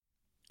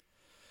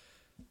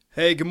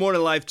Hey, good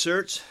morning, Life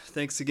Church.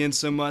 Thanks again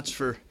so much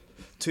for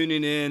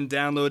tuning in,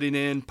 downloading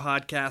in,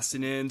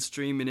 podcasting in,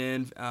 streaming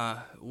in.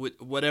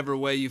 Whatever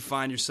way you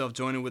find yourself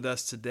joining with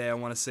us today, I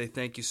want to say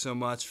thank you so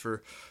much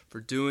for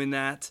doing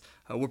that.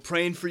 We're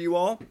praying for you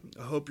all.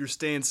 I hope you're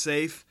staying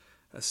safe,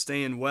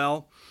 staying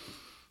well.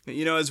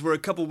 You know, as we're a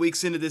couple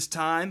weeks into this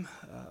time,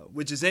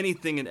 which is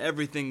anything and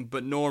everything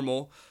but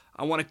normal,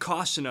 I want to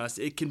caution us,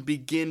 it can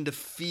begin to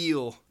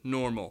feel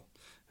normal.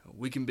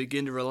 We can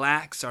begin to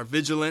relax our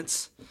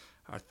vigilance,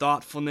 our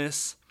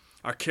thoughtfulness,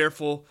 our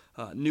careful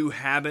new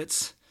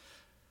habits.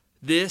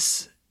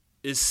 This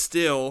is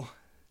still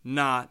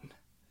not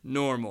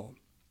normal.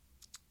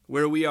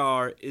 Where we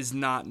are is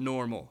not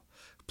normal.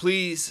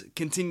 Please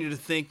continue to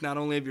think not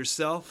only of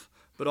yourself,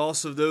 but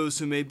also of those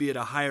who may be at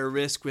a higher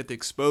risk with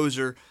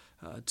exposure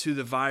to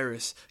the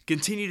virus.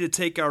 Continue to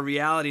take our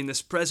reality and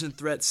this present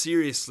threat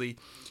seriously,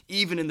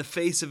 even in the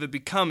face of it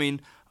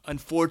becoming,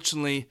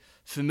 unfortunately,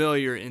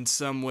 familiar in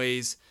some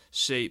ways,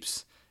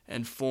 shapes,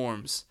 and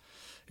forms.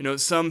 You know,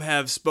 some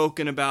have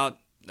spoken about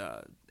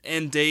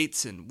end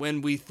dates and when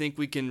we think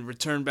we can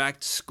return back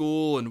to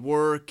school and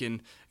work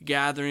and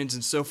gatherings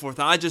and so forth.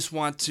 I just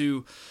want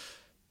to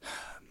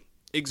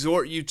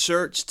exhort you,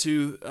 church,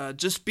 to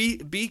just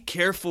be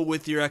careful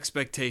with your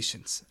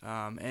expectations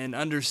and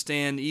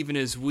understand, even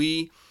as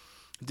we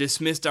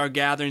dismissed our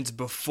gatherings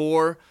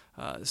before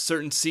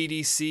certain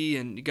CDC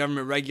and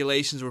government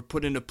regulations were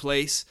put into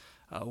place,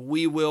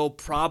 we will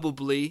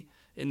probably,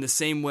 in the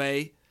same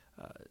way,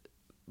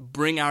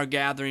 bring our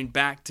gathering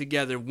back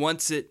together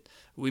once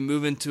we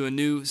move into a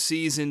new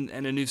season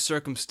and a new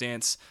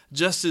circumstance.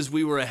 Just as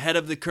we were ahead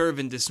of the curve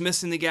in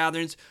dismissing the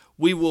gatherings,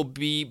 we will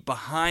be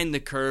behind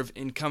the curve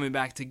in coming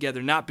back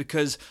together, not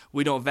because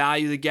we don't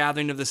value the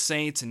gathering of the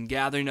saints and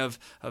gathering of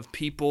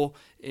people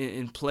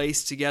in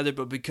place together,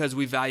 but because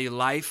we value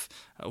life,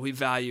 we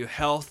value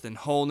health and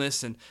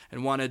wholeness, and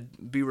want to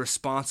be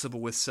responsible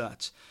with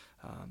such.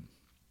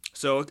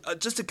 So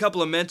just a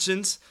couple of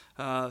mentions,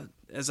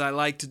 as I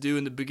like to do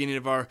in the beginning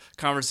of our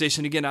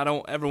conversation. Again, I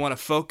don't ever want to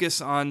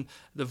focus on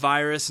the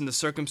virus and the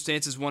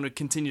circumstances. I want to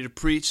continue to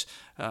preach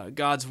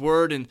God's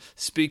word and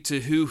speak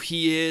to who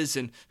He is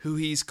and who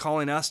He's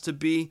calling us to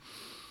be.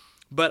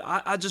 But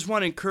I just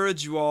want to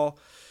encourage you all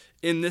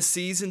in this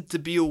season to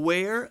be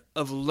aware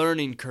of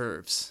learning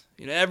curves.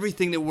 You know,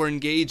 everything that we're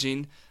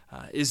engaging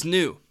is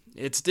new.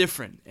 It's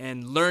different,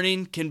 and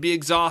learning can be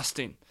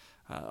exhausting.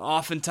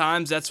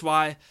 Oftentimes, that's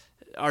why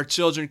our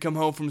children come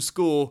home from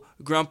school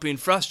grumpy and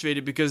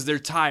frustrated, because they're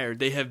tired.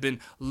 They have been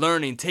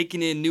learning,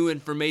 taking in new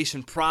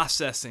information,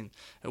 processing.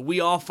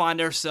 We all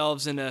find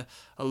ourselves in a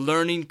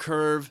learning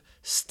curve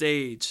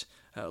stage.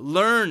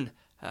 Learn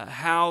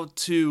how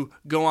to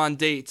go on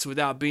dates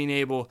without being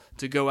able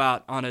to go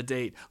out on a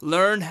date.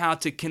 Learn how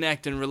to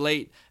connect and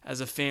relate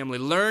as a family.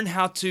 Learn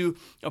how to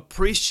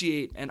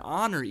appreciate and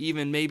honor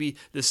even maybe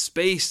the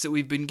space that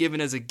we've been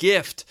given as a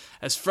gift.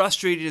 As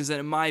frustrating as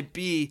it might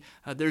be,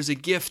 there's a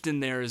gift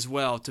in there as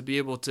well, to be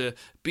able to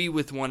be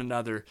with one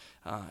another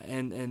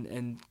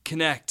and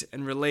connect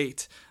and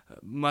relate,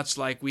 much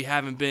like we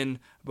haven't been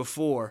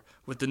before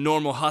with the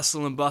normal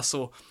hustle and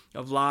bustle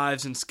of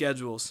lives and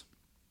schedules.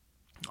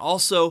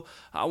 Also,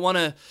 I want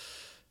to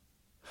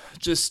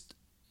just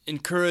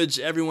encourage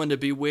everyone to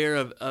be aware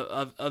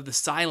of the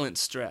silent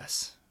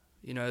stress.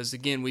 You know, as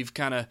again, we've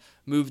kind of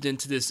moved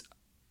into this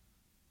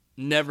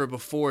never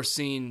before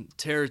seen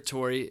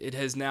territory. It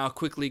has now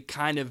quickly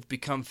kind of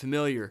become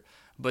familiar.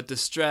 But the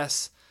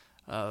stress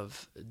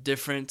of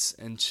difference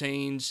and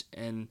change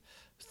and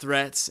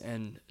threats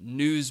and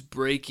news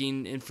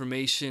breaking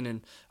information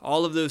and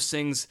all of those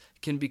things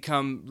can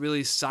become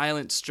really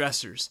silent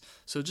stressors.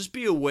 So just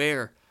be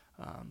aware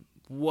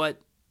what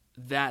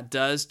that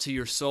does to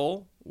your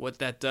soul, what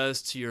that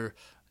does to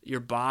your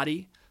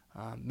body.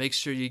 Make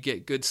sure you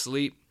get good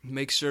sleep.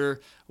 Make sure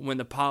when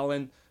the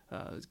pollen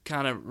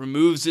kind of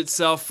removes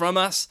itself from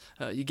us,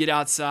 you get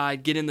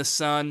outside, get in the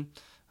sun,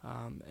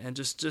 and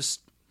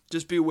just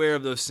be aware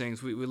of those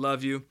things. We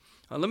love you.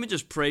 Let me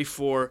just pray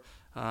for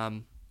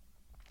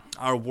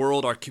our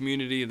world, our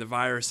community, the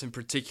virus in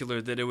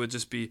particular, that it would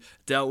just be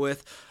dealt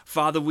with.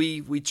 Father,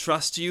 we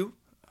trust you.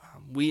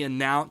 We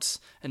announce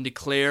and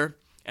declare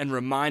and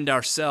remind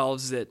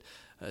ourselves that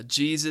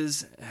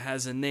Jesus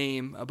has a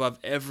name above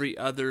every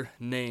other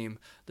name.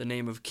 The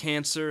name of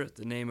cancer,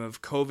 the name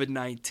of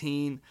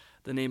COVID-19,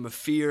 the name of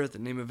fear, the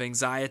name of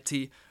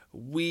anxiety.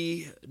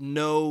 We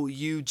know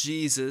you,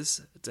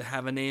 Jesus, to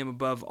have a name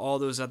above all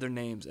those other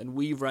names. And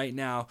we right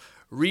now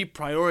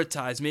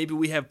reprioritize. Maybe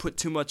we have put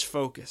too much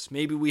focus.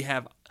 Maybe we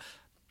have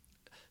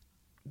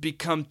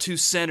become too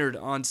centered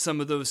on some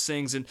of those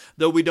things. And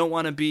though we don't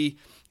want to be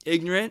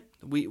ignorant,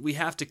 we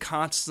have to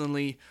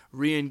constantly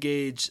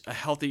re-engage a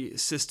healthy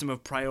system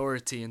of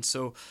priority. And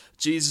so,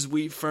 Jesus,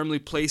 we firmly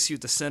place you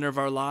at the center of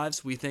our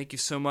lives. We thank you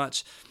so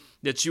much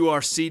that you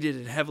are seated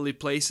in heavenly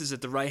places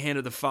at the right hand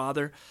of the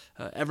Father,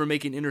 ever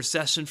making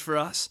intercession for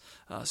us.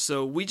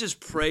 So we just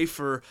pray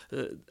for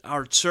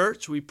our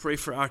church. We pray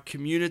for our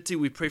community.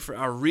 We pray for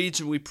our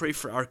region. We pray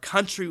for our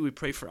country. We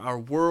pray for our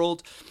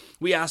world.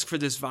 We ask for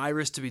this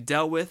virus to be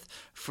dealt with,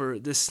 for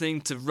this thing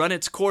to run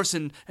its course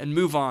and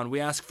move on. We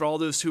ask for all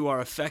those who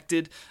are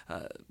affected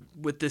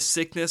with this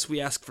sickness.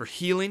 We ask for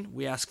healing.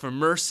 We ask for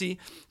mercy.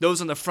 Those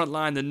on the front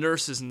line, the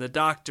nurses and the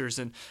doctors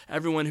and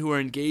everyone who are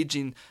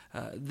engaging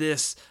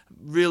this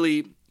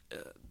really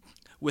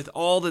with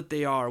all that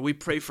they are. We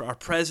pray for our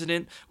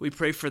president. We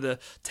pray for the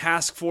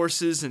task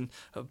forces and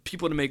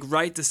people to make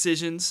right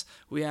decisions.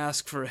 We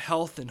ask for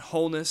health and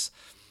wholeness.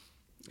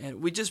 And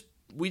we just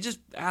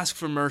ask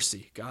for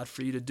mercy, God,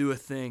 for you to do a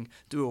thing,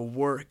 do a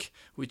work.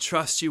 We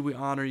trust you, we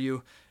honor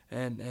you,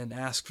 and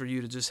ask for you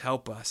to just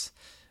help us.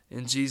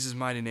 In Jesus'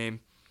 mighty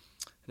name.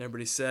 And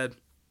everybody said,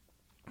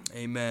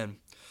 amen.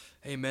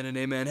 Amen and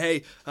amen.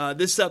 Hey,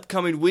 this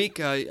upcoming week,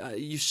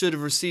 you should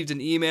have received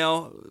an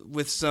email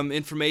with some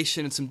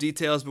information and some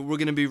details, but we're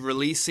going to be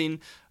releasing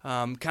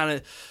kind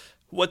of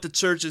what the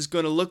church is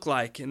going to look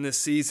like in this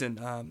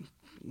season.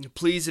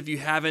 Please, if you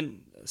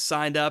haven't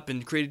signed up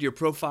and created your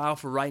profile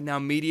for Right Now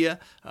Media,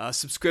 a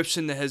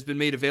subscription that has been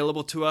made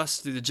available to us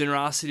through the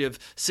generosity of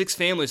 6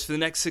 families for the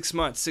next 6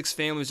 months. 6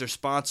 families are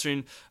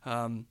sponsoring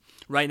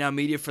Right Now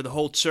Media for the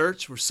whole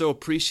church. We're so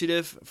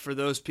appreciative for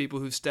those people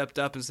who stepped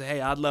up and say,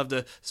 hey, I'd love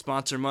to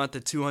sponsor a month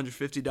at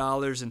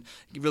 $250 and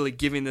really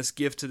giving this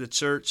gift to the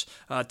church.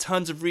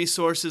 Tons of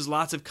resources,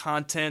 lots of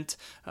content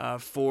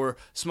for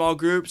small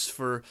groups,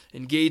 for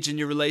engaging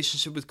your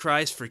relationship with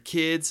Christ, for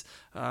kids.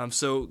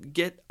 So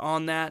get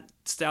on that,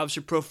 establish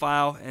your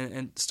profile,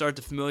 and start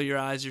to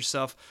familiarize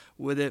yourself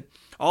with it.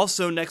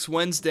 Also, next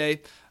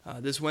Wednesday,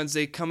 this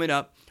Wednesday coming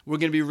up, we're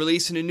going to be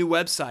releasing a new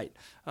website.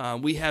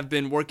 We have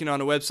been working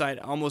on a website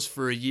almost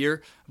for a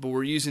year, but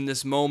we're using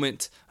this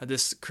moment,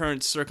 this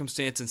current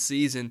circumstance and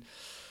season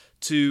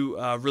to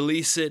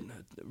release it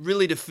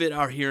really to fit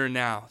our here and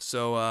now.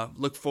 So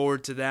look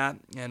forward to that,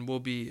 and we'll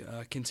be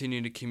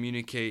continuing to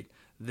communicate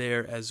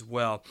there as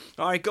well.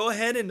 All right, go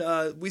ahead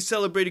and we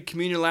celebrated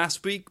communion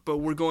last week, but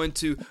we're going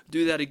to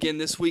do that again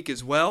this week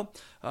as well.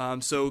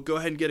 So go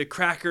ahead and get a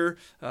cracker,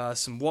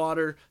 some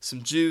water,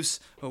 some juice,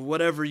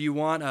 whatever you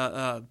want.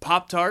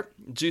 Pop-Tart,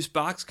 juice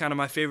box, kind of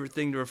my favorite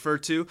thing to refer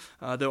to,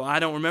 though I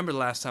don't remember the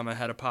last time I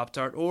had a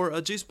Pop-Tart or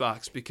a juice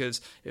box, because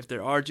if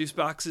there are juice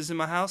boxes in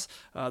my house,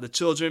 the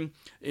children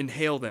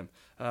inhale them.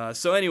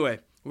 So anyway,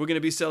 we're going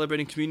to be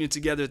celebrating communion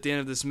together at the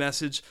end of this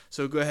message,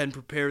 so go ahead and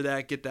prepare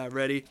that, get that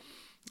ready.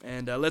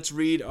 And let's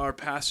read our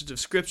passage of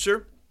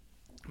Scripture,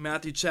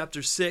 Matthew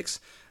chapter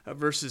 6,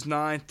 verses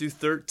 9 through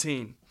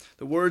 13.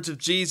 The words of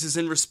Jesus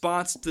in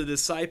response to the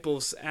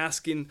disciples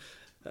asking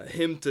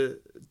him to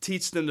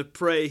teach them to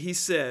pray. He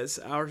says,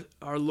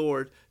 our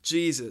Lord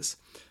Jesus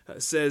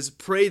says,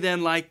 pray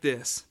then like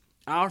this: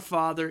 Our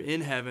Father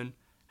in heaven,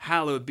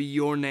 hallowed be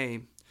your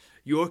name.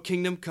 Your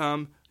kingdom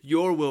come,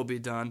 your will be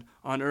done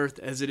on earth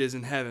as it is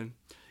in heaven.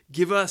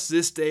 Give us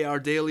this day our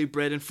daily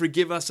bread, and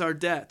forgive us our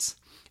debts,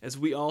 as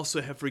we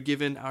also have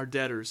forgiven our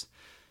debtors.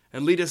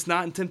 And lead us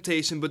not in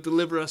temptation, but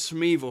deliver us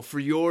from evil. For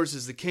yours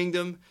is the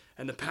kingdom,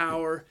 and the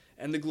power,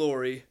 and the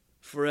glory,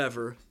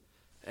 forever.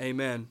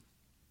 Amen.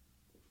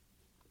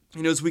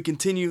 You know, as we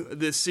continue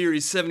this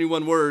series,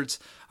 71 Words,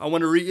 I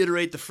want to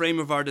reiterate the frame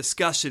of our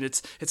discussion.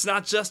 It's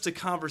not just a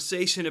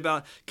conversation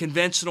about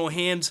conventional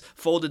hands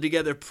folded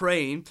together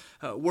praying.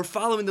 We're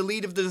following the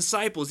lead of the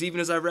disciples, even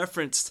as I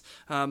referenced.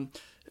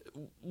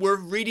 We're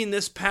reading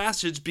this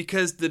passage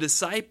because the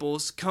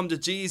disciples come to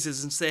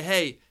Jesus and say,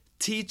 hey,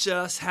 teach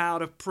us how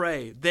to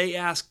pray. They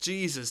ask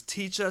Jesus,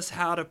 teach us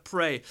how to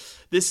pray.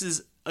 This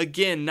is,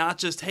 again, not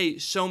just, hey,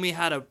 show me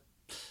how to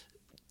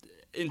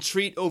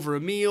entreat over a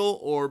meal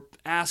or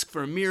ask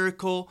for a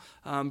miracle.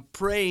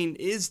 Praying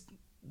is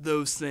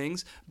those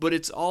things, but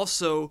it's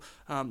also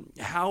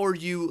how are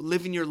you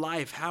living your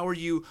life? How are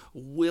you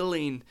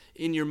willing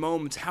in your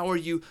moments? How are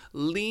you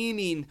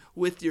leaning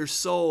with your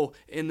soul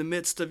in the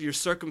midst of your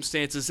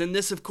circumstances? And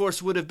this, of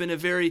course, would have been a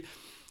very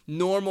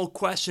normal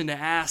question to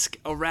ask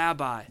a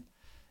rabbi.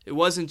 It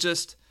wasn't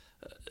just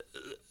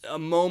a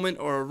moment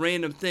or a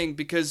random thing,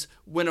 because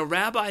when a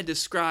rabbi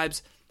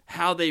describes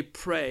how they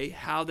pray,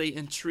 how they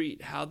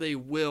entreat, how they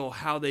will,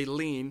 how they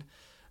lean,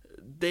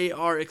 they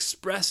are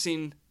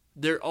expressing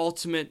their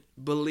ultimate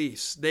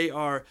beliefs. They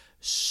are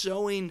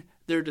showing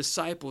their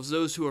disciples,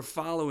 those who are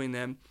following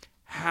them,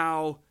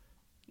 how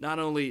not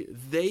only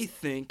they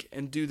think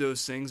and do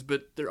those things,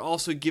 but they're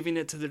also giving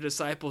it to their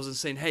disciples and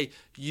saying, hey,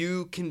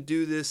 you can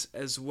do this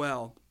as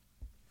well.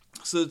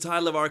 So the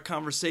title of our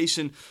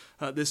conversation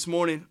this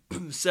morning,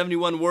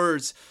 71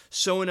 Words,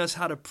 showing us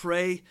how to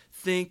pray,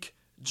 think,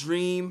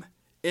 dream,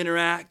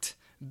 interact,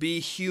 be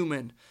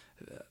human.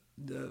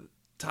 The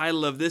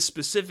title of this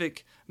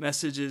specific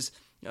message is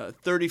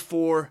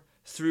 34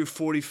 through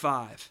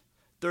 45.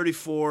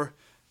 34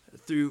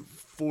 through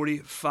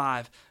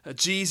 45.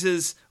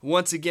 Jesus,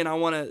 once again, I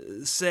want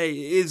to say,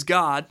 is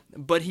God,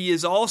 but he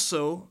is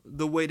also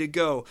the way to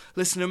go.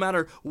 Listen, no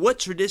matter what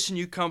tradition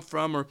you come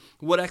from or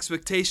what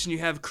expectation you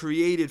have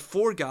created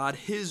for God,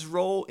 his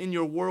role in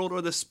your world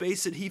or the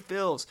space that he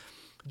fills,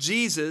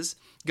 Jesus,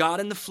 God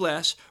in the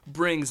flesh,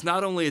 brings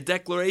not only a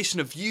declaration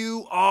of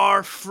you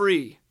are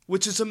free,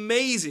 which is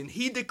amazing.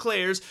 He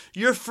declares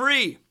you're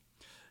free.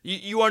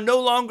 You are no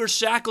longer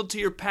shackled to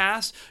your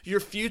past. Your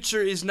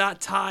future is not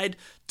tied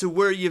to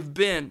where you've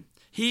been.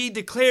 He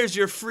declares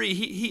you're free.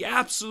 He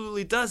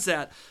absolutely does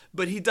that.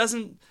 But he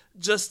doesn't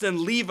just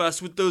then leave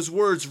us with those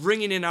words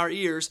ringing in our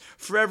ears,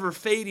 forever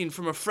fading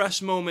from a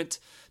fresh moment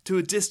to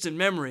a distant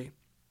memory.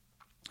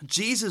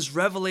 Jesus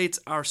revelates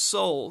our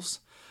souls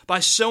by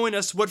showing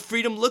us what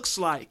freedom looks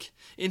like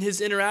in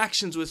his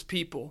interactions with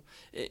people,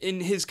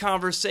 in his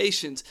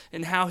conversations,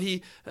 and how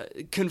he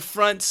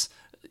confronts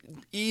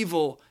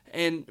evil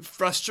and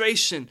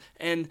frustration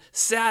and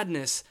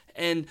sadness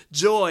and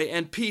joy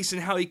and peace,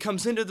 and how he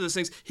comes into those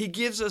things. He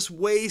gives us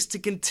ways to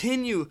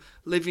continue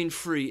living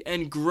free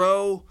and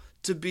grow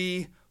to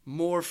be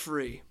more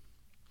free.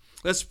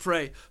 Let's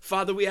pray.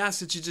 Father, we ask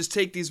that you just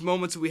take these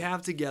moments that we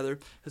have together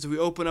as we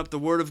open up the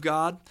Word of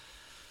God,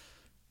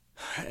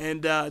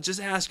 and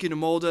just ask you to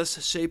mold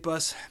us, shape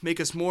us, make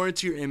us more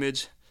into your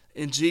image.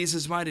 In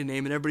Jesus' mighty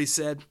name. And everybody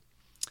said,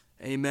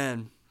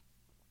 amen.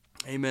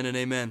 Amen and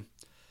amen.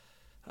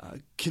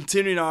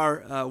 Continuing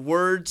our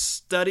word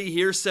study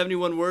here,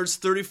 71 words,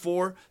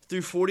 34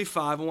 through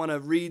 45. I want to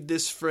read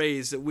this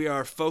phrase that we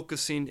are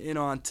focusing in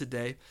on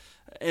today.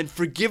 And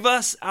forgive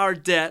us our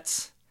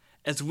debts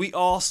as we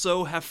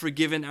also have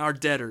forgiven our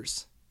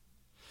debtors.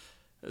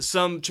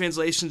 Some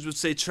translations would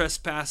say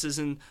trespasses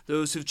and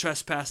those who've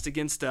trespassed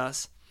against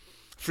us.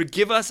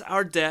 Forgive us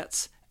our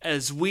debts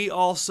as we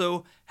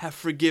also have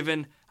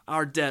forgiven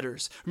our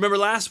debtors. Remember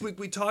last week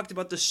we talked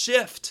about the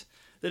shift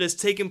that has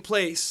taken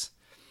place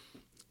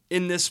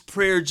in this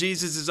prayer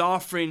Jesus is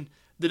offering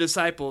the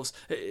disciples.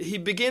 He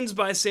begins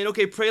by saying,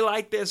 okay, pray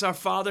like this: Our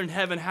Father in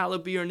heaven,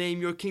 hallowed be your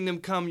name, your kingdom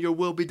come, your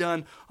will be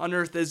done on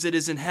earth as it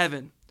is in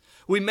heaven.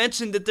 We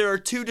mentioned that there are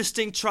two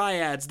distinct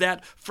triads.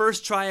 That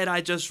first triad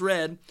I just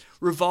read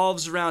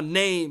revolves around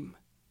name,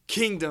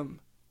 kingdom,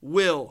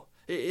 will.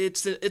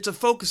 It's a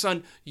focus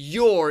on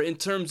your in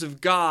terms of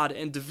God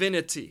and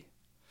divinity.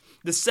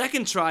 The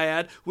second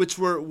triad, which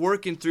we're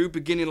working through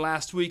beginning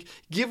last week,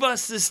 give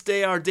us this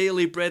day our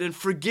daily bread and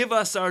forgive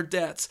us our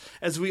debts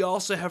as we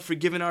also have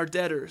forgiven our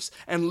debtors,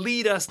 and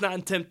lead us not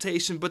in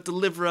temptation but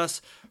deliver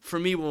us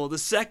from evil. The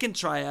second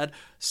triad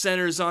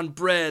centers on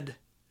bread,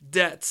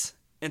 debts,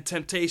 and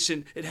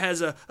temptation. It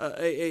has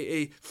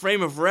a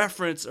frame of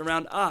reference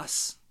around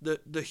us,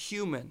 the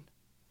human.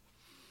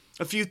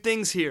 A few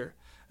things here.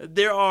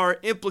 There are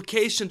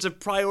implications of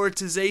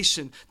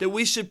prioritization, that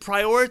we should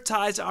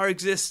prioritize our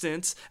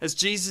existence. As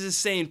Jesus is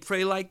saying,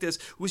 pray like this: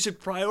 we should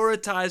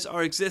prioritize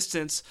our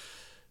existence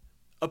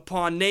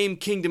upon name,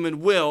 kingdom,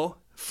 and will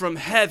from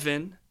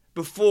heaven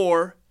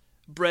before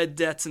bread,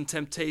 debts, and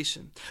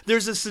temptation.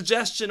 There's a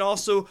suggestion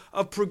also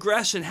of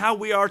progression, how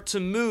we are to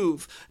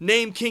move.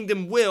 Name,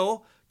 kingdom,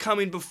 will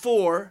coming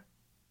before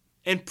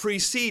and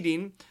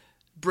preceding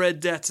bread,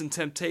 debts, and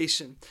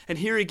temptation. And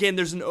here again,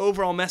 there's an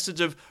overall message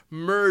of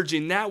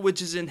merging. That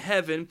which is in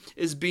heaven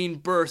is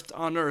being birthed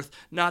on earth,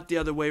 not the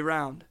other way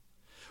around.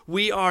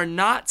 We are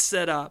not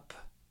set up,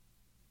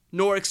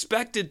 nor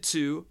expected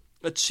to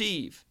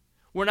achieve.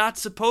 We're not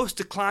supposed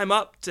to climb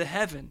up to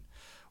heaven.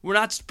 We're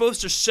not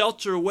supposed to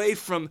shelter away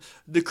from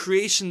the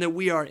creation that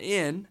we are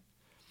in.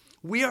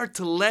 We are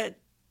to let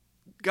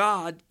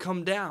God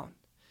come down.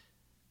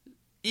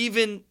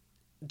 Even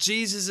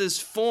Jesus'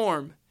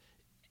 form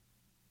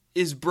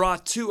is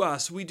brought to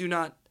us. We do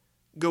not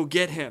go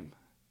get him.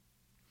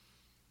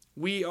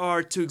 We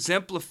are to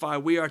exemplify,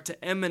 we are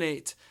to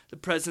emanate the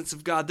presence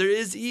of God. There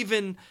is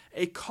even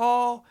a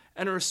call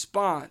and a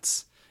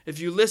response. If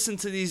you listen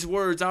to these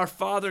words, Our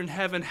Father in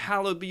heaven,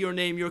 hallowed be your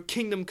name, your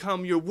kingdom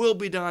come, your will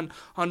be done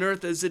on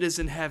earth as it is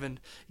in heaven.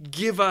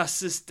 Give us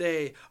this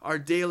day our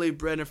daily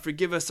bread, and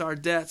forgive us our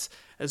debts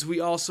as we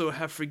also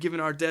have forgiven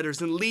our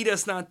debtors. And lead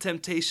us not in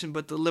temptation,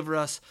 but deliver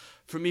us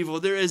from evil.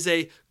 There is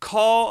a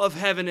call of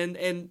heaven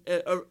and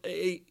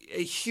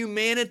a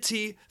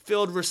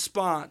humanity-filled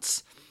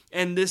response.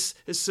 And this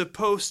is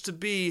supposed to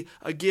be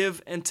a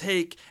give and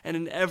take and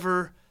an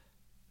ever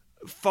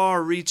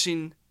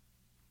far-reaching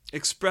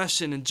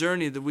expression and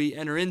journey that we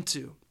enter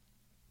into.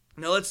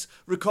 Now let's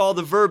recall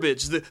the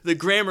verbiage, the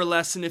grammar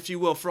lesson, if you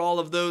will, for all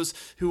of those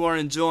who are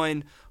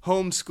enjoying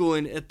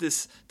homeschooling at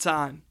this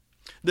time.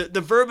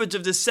 The verbiage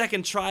of this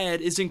second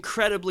triad is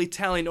incredibly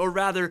telling, or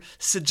rather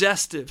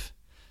suggestive.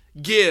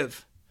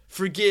 Give,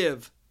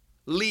 forgive,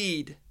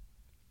 lead.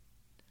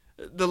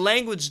 The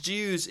language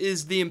used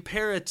is the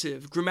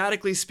imperative.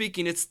 Grammatically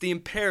speaking, it's the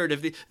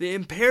imperative. The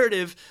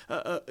imperative,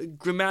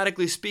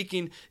 grammatically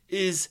speaking,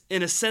 is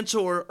an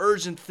essential or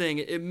urgent thing.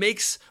 It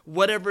makes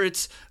whatever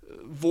it's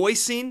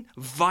voicing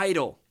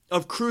vital,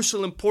 of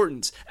crucial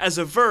importance. As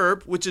a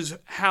verb, which is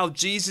how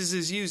Jesus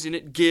is using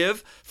it,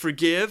 give,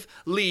 forgive,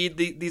 lead,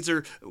 these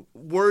are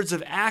words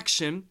of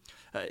action.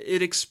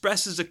 It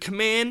expresses a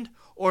command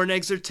or an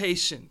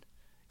exhortation.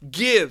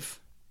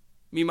 Give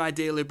me my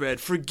daily bread.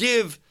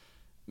 Forgive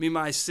me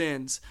my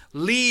sins.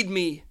 Lead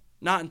me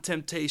not in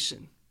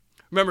temptation.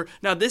 Remember,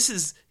 now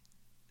these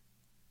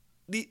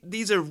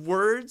are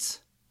words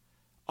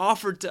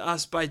offered to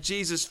us by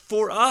Jesus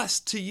for us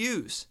to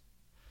use.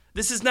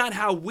 This is not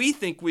how we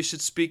think we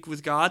should speak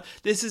with God.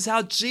 This is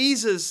how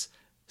Jesus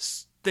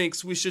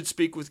thinks we should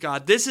speak with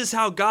God. This is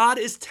how God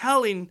is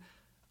telling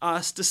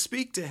us to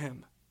speak to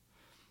him.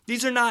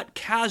 These are not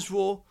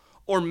casual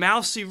or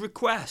mousy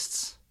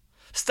requests.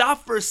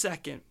 Stop for a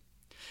second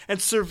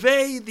and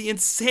survey the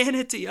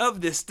insanity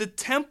of this. The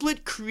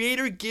template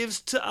Creator gives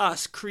to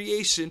us,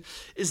 creation,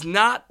 is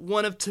not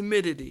one of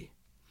timidity.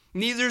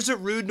 Neither is it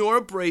rude nor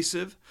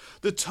abrasive.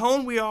 The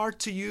tone we are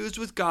to use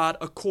with God,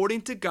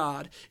 according to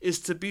God, is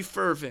to be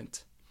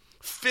fervent,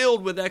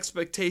 filled with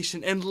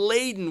expectation, and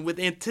laden with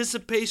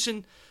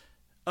anticipation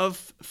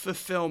of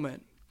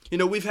fulfillment. You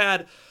know, we've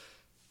had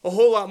a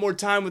whole lot more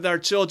time with our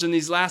children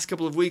these last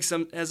couple of weeks,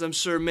 as I'm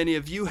sure many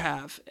of you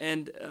have,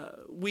 and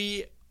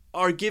we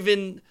are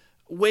given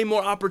way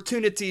more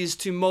opportunities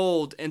to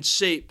mold and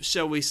shape,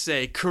 shall we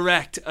say,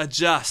 correct,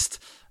 adjust.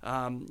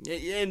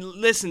 And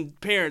listen,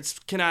 parents,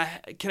 can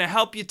I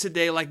help you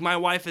today like my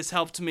wife has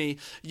helped me?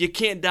 You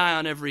can't die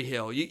on every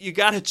hill. You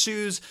got to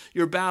choose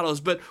your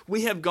battles. But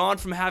we have gone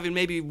from having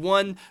maybe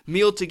one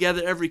meal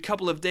together every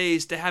couple of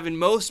days to having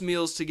most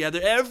meals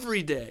together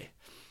every day.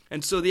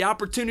 And so the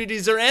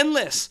opportunities are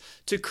endless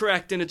to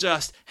correct and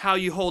adjust how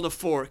you hold a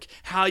fork,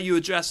 how you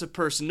address a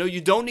person. No, you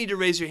don't need to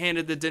raise your hand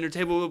at the dinner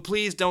table, but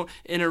please don't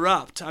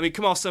interrupt. I mean,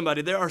 come on,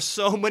 somebody. There are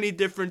so many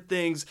different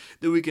things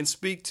that we can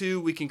speak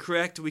to, we can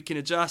correct, we can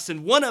adjust.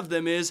 And one of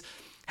them is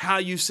how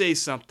you say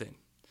something.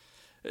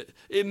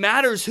 It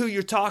matters who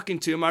you're talking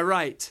to, am I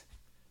right?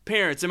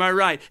 Parents, am I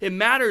right? It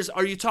matters,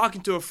 are you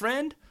talking to a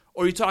friend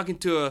or are you talking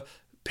to a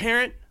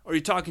parent? Or are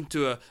you talking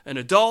to an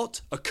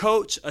adult, a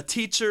coach, a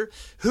teacher?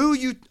 Who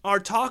you are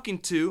talking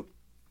to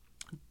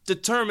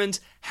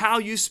determines how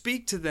you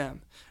speak to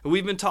them. And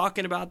we've been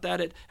talking about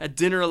that at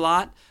dinner a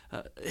lot.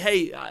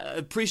 Hey, I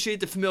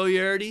appreciate the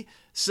familiarity,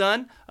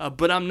 son,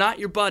 but I'm not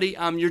your buddy,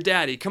 I'm your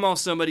daddy. Come on,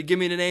 somebody, give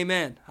me an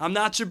amen. I'm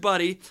not your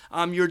buddy,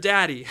 I'm your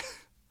daddy.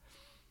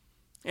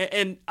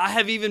 And I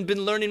have even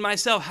been learning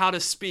myself how to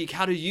speak,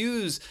 how to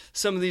use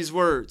some of these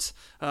words.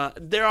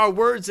 There are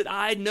words that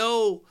I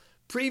know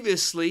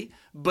previously,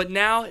 but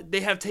now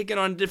they have taken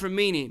on a different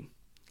meaning,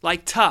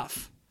 like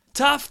tough.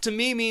 Tough to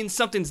me means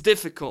something's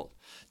difficult.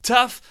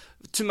 Tough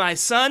to my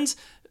sons,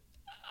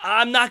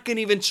 I'm not going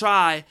to even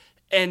try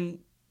and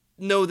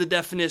know the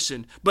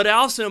definition. But I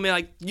also know,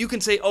 like, you can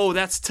say, oh,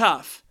 that's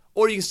tough.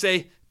 Or you can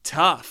say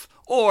tough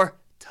or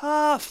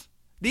tough.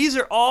 These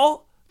are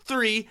all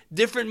three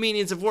different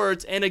meanings of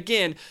words. And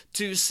again,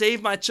 to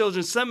save my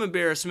children some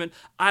embarrassment,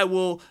 I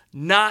will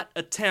not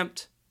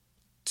attempt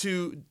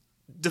to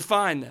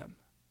define them.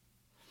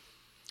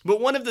 But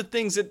one of the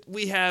things that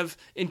we have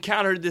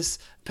encountered this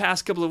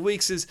past couple of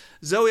weeks is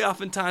Zoe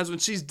oftentimes, when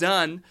she's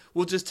done,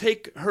 will just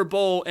take her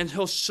bowl and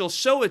she'll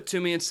show it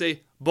to me and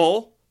say,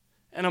 bowl?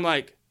 And I'm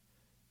like,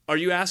 are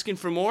you asking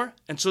for more?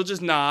 And she'll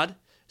just nod.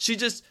 She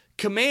just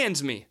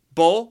commands me,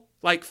 bowl,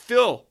 like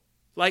fill,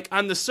 like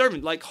I'm the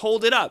servant, like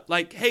hold it up,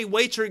 like, hey,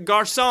 waiter,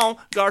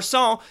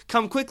 garçon,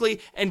 come quickly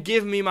and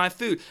give me my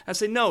food. I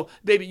say, no,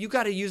 baby, you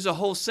got to use a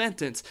whole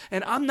sentence.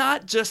 And I'm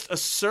not just a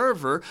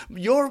server.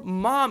 Your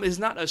mom is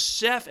not a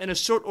chef and a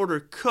short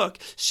order cook.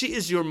 She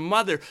is your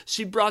mother.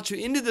 She brought you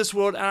into this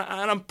world,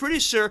 and I'm pretty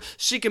sure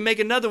she can make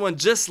another one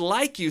just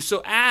like you.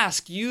 So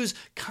ask, use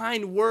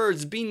kind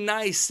words, be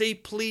nice, say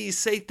please,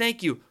 say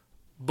thank you.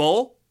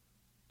 Bowl?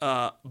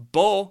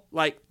 Bowl,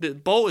 like the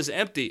bowl is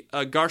empty.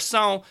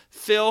 Garçon,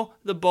 fill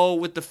the bowl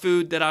with the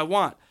food that I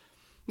want.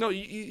 No,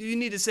 you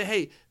need to say,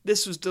 hey,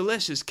 this was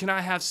delicious. Can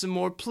I have some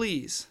more,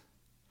 please?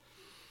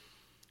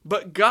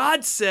 But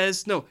God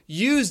says, no,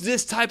 use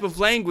this type of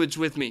language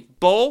with me.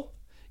 Bowl,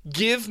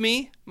 give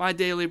me my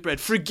daily bread.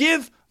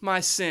 Forgive my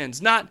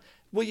sins. Not,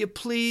 will you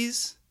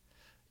please?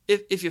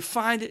 If you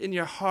find it in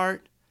your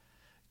heart,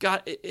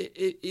 God,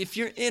 if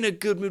you're in a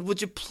good mood,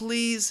 would you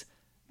please,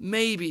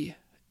 maybe,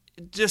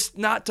 just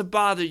not to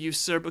bother you,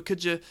 sir, but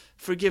could you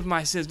forgive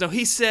my sins? No,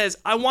 he says,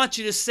 I want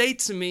you to say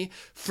to me,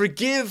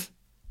 forgive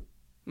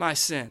my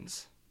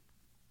sins.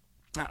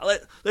 Now,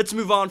 let's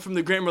move on from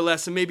the grammar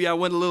lesson. Maybe I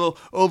went a little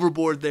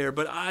overboard there,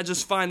 but I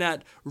just find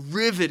that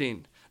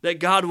riveting that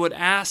God would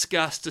ask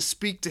us to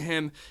speak to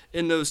him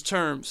in those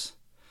terms.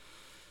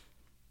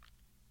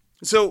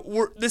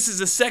 So this is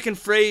the second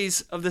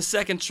phrase of the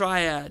second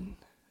triad.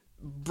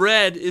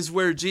 Bread is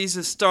where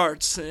Jesus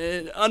starts,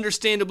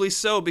 understandably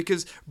so,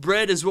 because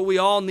bread is what we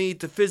all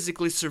need to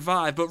physically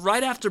survive. But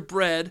right after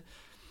bread,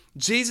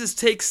 Jesus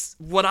takes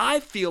what I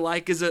feel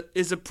like is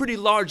a pretty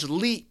large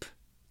leap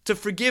to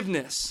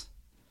forgiveness.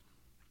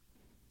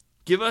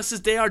 Give us this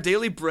day our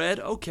daily bread.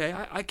 Okay,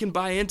 I can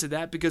buy into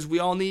that because we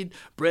all need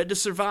bread to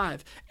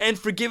survive. And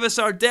forgive us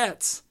our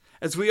debts,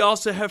 as we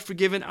also have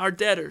forgiven our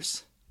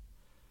debtors.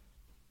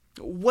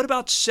 What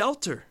about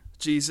shelter,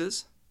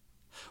 Jesus?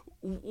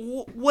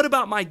 What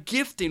about my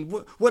gifting?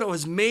 What I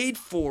was made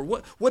for?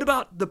 What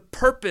about the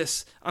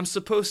purpose I'm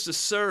supposed to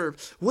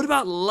serve? What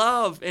about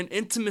love and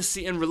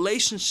intimacy and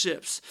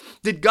relationships?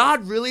 Did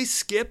God really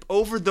skip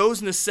over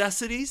those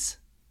necessities?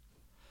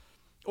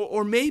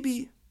 Or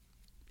maybe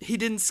he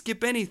didn't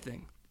skip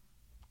anything.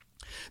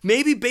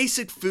 Maybe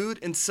basic food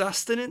and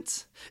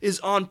sustenance is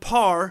on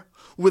par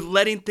with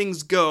letting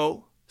things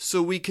go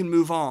so we can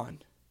move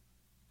on.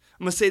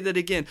 I'm going to say that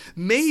again.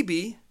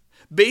 Maybe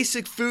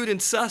basic food and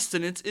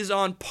sustenance is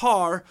on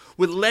par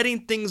with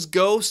letting things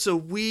go so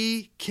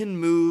we can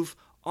move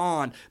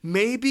on.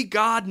 Maybe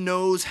God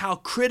knows how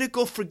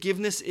critical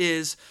forgiveness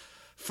is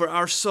for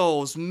our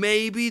souls.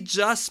 Maybe,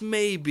 just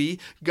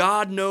maybe,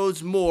 God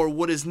knows more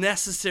what is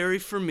necessary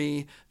for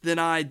me than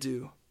I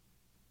do.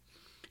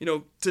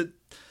 To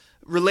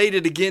relate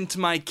it again to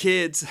my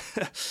kids,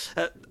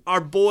 our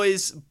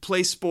boys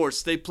play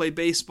sports. They play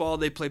baseball,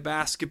 they play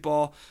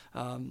basketball,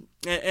 and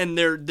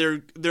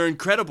they're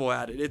incredible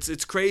at it.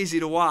 It's crazy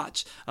to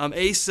watch.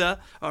 Asa,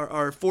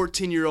 our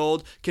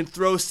 14-year-old, can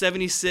throw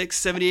 76,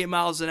 78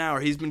 miles an hour.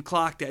 He's been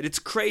clocked at. It's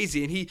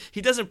crazy, and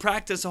he doesn't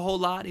practice a whole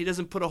lot. He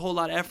doesn't put a whole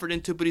lot of effort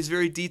into it, but he's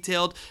very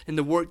detailed in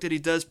the work that he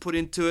does put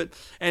into it.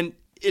 And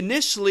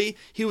initially,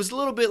 he was a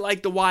little bit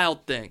like the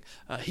Wild thing.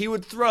 He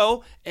would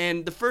throw,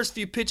 and the first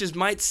few pitches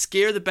might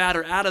scare the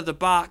batter out of the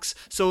box,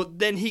 so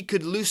then he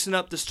could loosen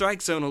up the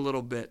strike zone a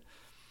little bit.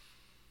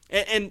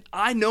 And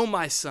I know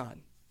my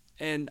son,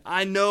 and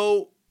I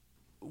know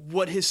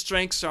what his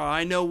strengths are.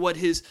 I know what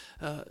his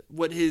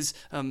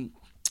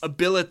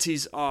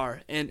abilities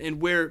are,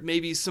 and where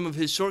maybe some of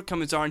his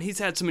shortcomings are. And he's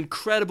had some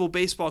incredible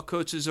baseball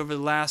coaches over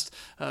the last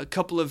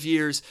couple of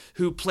years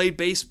who played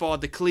baseball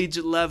at the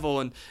collegiate level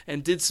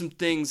and did some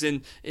things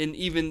in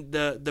even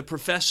the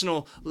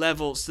professional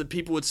levels that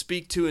people would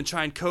speak to and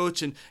try and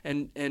coach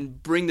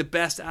and bring the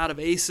best out of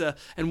Asa.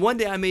 And one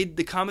day I made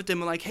the comment to him,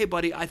 like, hey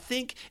buddy, I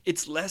think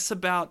it's less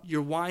about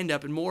your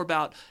windup and more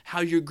about how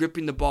you're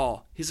gripping the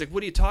ball. He's like,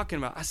 what are you talking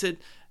about? I said,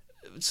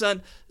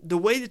 son, the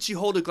way that you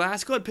hold a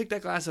glass, go ahead and pick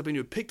that glass up. And he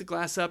would pick the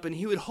glass up and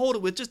he would hold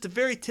it with just the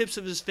very tips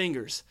of his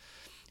fingers.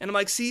 And I'm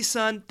like, see,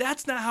 son,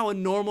 that's not how a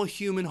normal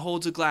human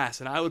holds a glass.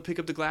 And I would pick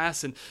up the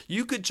glass, and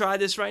you could try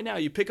this right now.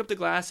 You pick up the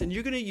glass and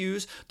you're going to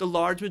use the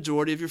large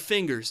majority of your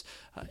fingers.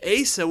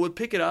 Asa would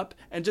pick it up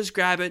and just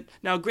grab it.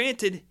 Now,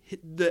 granted,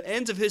 the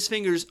ends of his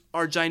fingers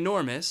are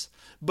ginormous,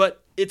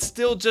 but it's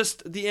still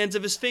just the ends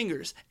of his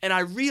fingers. And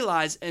I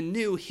realized and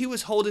knew he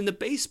was holding the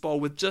baseball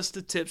with just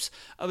the tips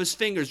of his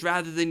fingers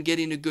rather than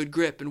getting a good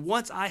grip. And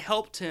once I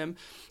helped him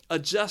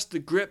adjust the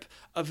grip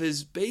of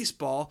his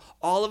baseball,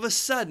 all of a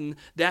sudden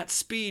that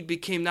speed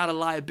became not a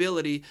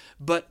liability,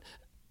 but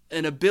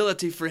an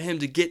ability for him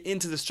to get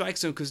into the strike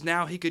zone, because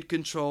now he could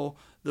control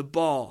the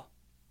ball.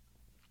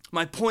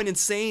 My point in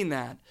saying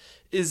that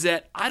is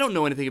that I don't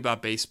know anything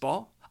about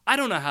baseball. I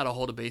don't know how to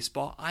hold a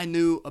baseball. I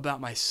knew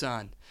about my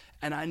son.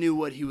 And I knew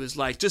what he was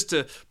like. Just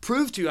to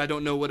prove to you I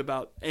don't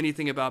know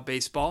anything about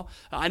baseball.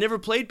 I never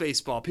played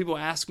baseball. People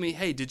ask me,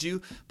 hey, did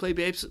you play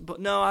baseball?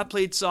 No, I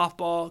played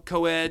softball,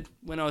 co-ed,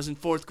 when I was in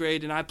 4th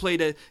grade. And I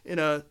played in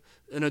an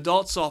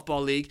adult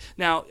softball league.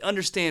 Now,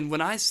 understand,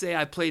 when I say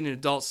I played in an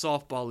adult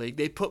softball league,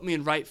 they put me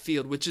in right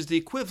field, which is the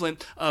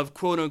equivalent of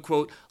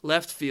quote-unquote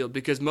left field,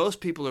 because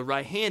most people are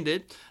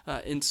right-handed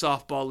in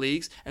softball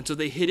leagues, and so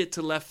they hit it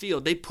to left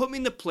field. They put me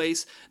in the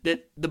place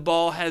that the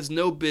ball has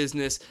no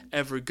business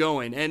ever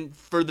going. And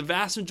for the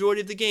vast majority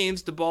of the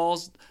games, the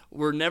balls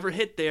were never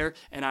hit there,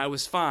 and I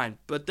was fine.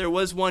 But there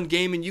was one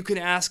game, and you can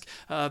ask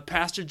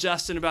Pastor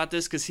Justin about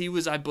this, because he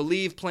was, I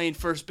believe, playing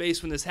first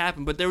base when this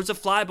happened. But there was a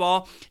fly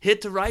ball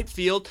hit to right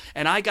field,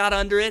 and I got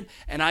under it,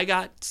 and I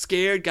got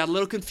scared, got a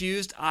little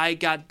confused. I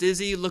got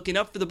dizzy looking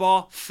up for the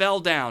ball, fell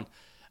down.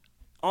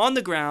 On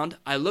the ground,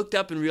 I looked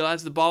up and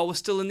realized the ball was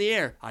still in the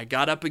air. I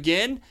got up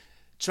again,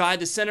 tried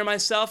to center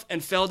myself,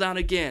 and fell down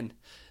again.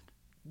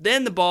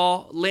 Then the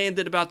ball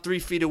landed about 3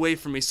 feet away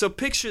from me. So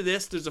picture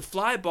this. There's a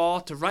fly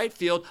ball to right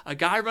field. A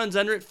guy runs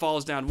under it,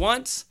 falls down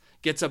once,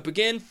 gets up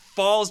again,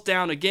 falls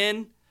down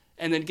again,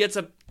 and then gets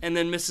up and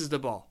then misses the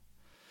ball.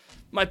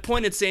 My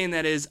point in saying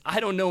that is I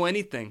don't know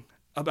anything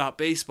about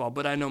baseball,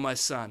 but I know my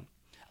son.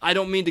 I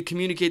don't mean to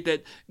communicate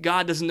that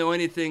God doesn't know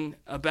anything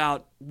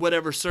about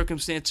whatever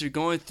circumstance you're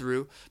going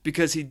through,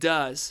 because he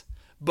does.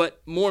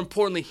 But more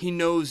importantly, he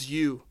knows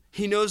you.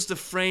 He knows the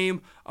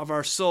frame of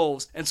our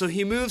souls. And so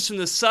he moves from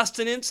the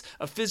sustenance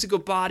of physical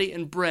body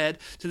and bread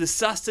to the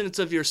sustenance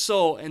of your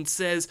soul and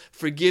says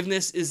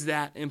forgiveness is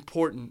that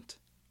important,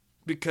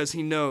 because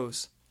he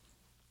knows.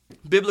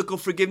 Biblical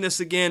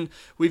forgiveness, again,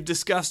 we've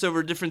discussed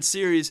over a different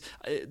series.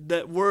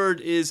 That word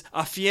is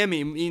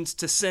aphiemi, means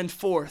to send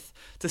forth,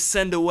 to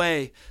send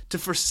away, to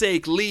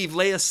forsake, leave,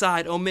 lay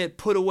aside, omit,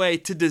 put away,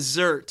 to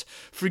desert.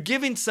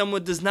 Forgiving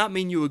someone does not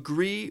mean you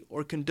agree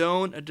or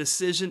condone a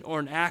decision or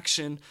an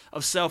action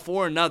of self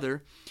or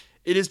another.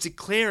 It is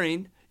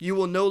declaring you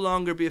will no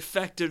longer be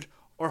affected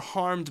or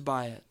harmed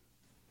by it.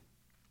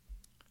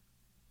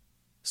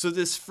 So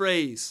this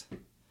phrase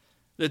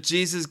that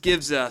Jesus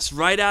gives us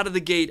right out of the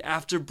gate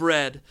after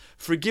bread,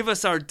 forgive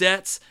us our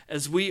debts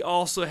as we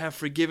also have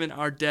forgiven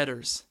our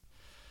debtors.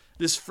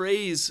 This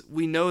phrase,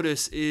 we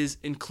notice, is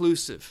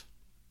inclusive.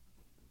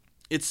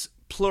 It's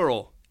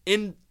plural,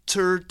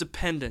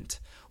 interdependent.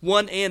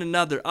 One and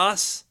another,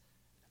 us,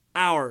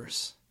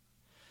 ours.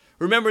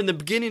 Remember, in the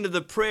beginning of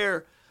the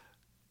prayer,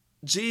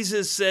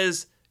 Jesus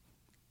says,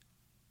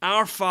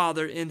 our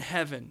Father in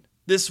heaven.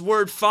 This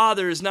word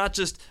Father is not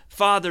just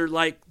Father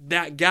like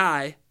that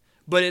guy,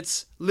 but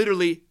it's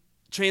literally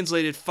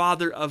translated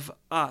Father of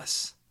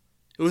us.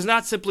 It was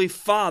not simply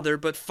Father,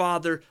 but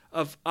Father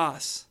of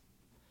us.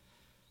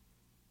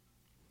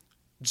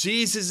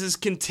 Jesus is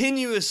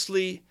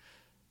continuously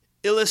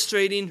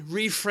illustrating,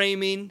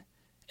 reframing,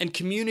 and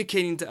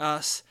communicating to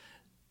us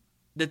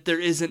that there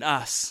is an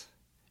us.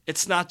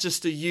 It's not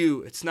just a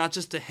you. It's not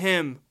just a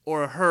him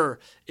or a her.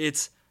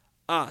 It's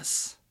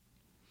us.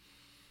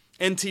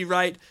 N.T.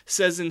 Wright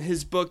says in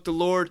his book, The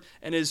Lord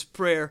and His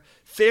Prayer,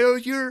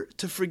 failure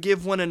to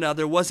forgive one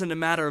another wasn't a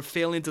matter of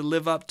failing to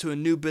live up to a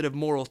new bit of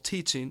moral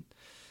teaching.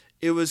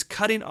 It was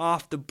cutting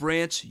off the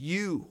branch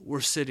you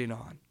were sitting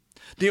on.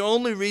 The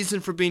only reason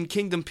for being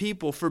kingdom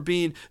people, for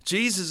being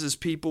Jesus'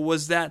 people,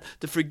 was that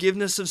the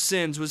forgiveness of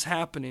sins was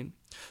happening.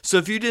 So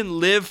if you didn't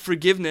live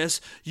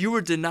forgiveness, you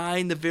were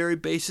denying the very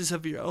basis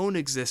of your own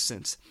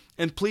existence.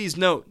 And please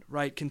note,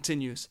 Wright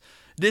continues,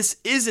 this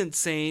isn't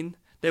saying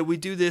that we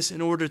do this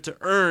in order to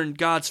earn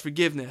God's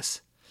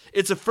forgiveness.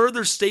 It's a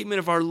further statement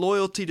of our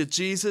loyalty to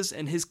Jesus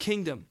and His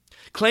kingdom.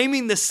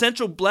 Claiming the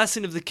central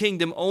blessing of the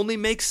kingdom only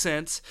makes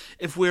sense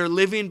if we are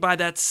living by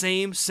that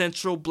same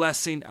central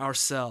blessing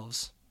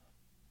ourselves.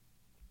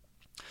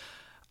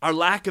 Our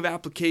lack of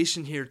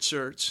application here,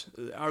 church,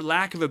 our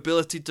lack of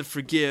ability to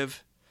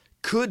forgive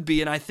could be,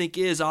 and I think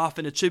is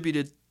often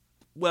attributed,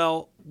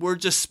 well, we're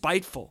just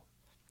spiteful.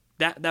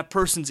 That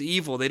person's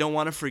evil. They don't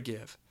want to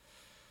forgive.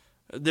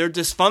 They're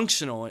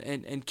dysfunctional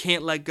and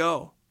can't let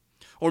go.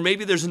 Or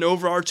maybe there's an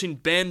overarching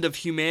bend of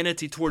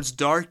humanity towards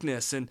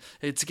darkness, and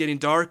it's getting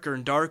darker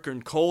and darker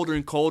and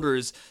colder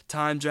as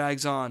time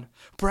drags on.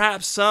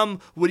 Perhaps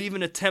some would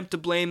even attempt to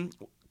blame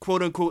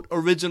quote-unquote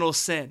original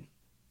sin.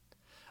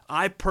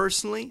 I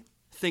personally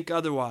think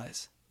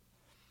otherwise.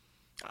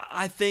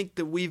 I think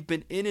that we've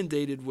been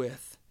inundated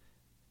with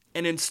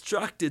and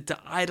instructed to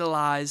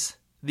idolize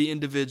the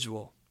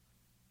individual.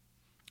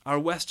 Our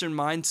Western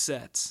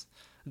mindsets,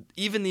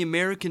 even the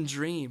American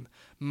dream,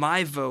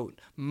 my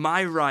vote,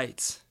 my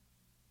rights.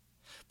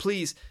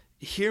 Please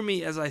hear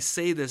me as I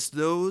say this.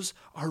 Those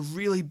are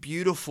really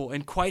beautiful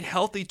and quite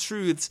healthy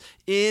truths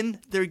in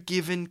their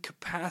given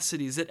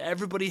capacities, that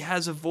everybody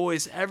has a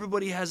voice,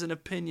 everybody has an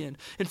opinion.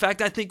 In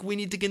fact, I think we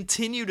need to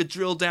continue to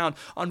drill down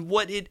on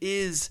what it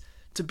is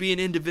to be an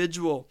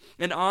individual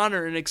and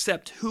honor and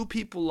accept who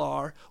people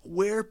are,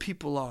 where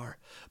people are,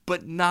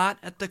 but not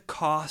at the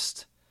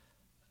cost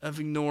of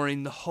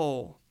ignoring the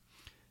whole.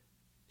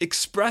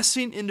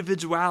 Expressing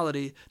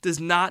individuality does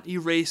not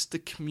erase the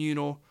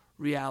communal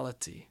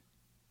reality.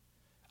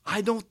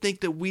 I don't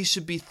think that we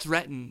should be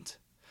threatened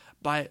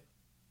by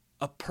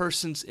a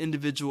person's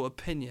individual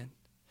opinion.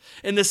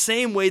 In the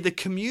same way, the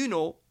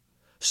communal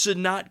should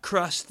not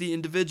crush the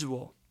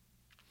individual.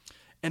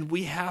 And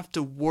we have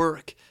to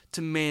work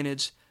to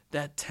manage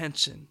that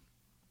tension.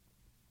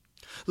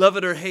 Love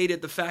it or hate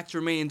it, the fact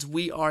remains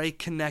we are a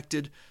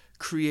connected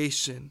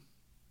creation.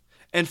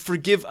 And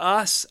forgive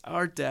us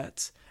our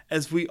debts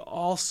as we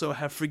also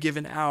have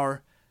forgiven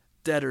our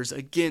debtors.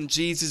 Again,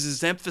 Jesus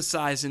is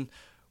emphasizing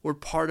we're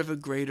part of a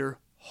greater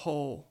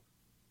whole.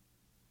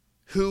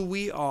 Who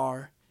we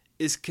are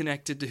is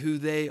connected to who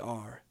they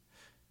are.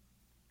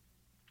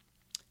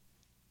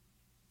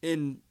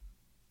 In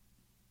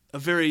a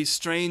very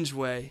strange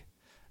way,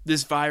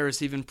 this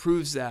virus even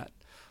proves that.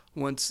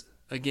 Once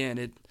again,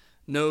 it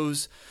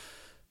knows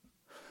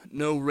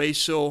no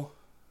racial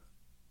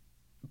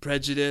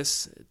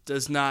prejudice. It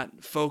does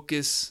not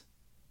focus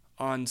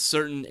on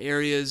certain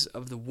areas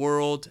of the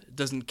world. It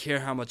doesn't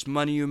care how much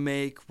money you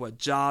make, what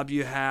job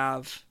you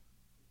have.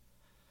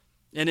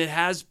 And it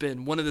has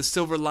been one of the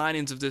silver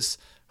linings of this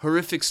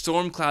horrific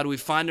storm cloud we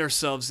find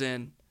ourselves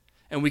in.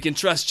 And we can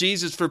trust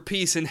Jesus for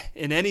peace in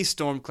any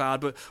storm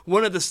cloud. But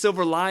one of the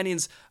silver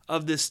linings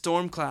of this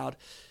storm cloud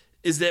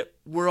is that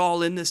we're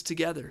all in this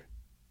together.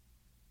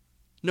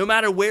 No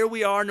matter where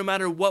we are, no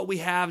matter what we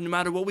have, no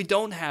matter what we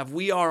don't have,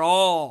 we are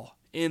all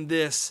in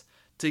this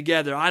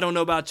together. I don't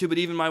know about you, but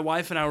even my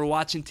wife and I were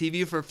watching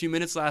TV for a few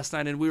minutes last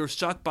night, and we were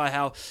struck by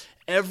how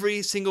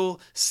every single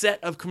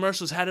set of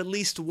commercials had at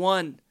least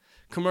one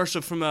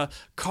commercial from a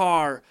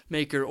car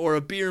maker or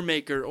a beer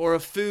maker or a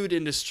food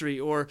industry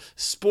or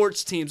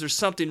sports teams or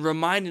something,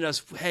 reminding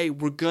us, hey,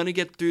 we're going to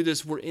get through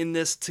this. We're in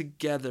this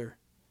together.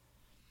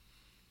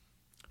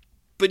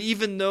 But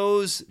even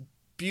those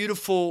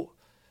beautiful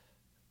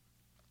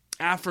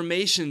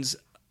affirmations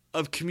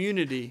of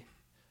community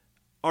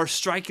are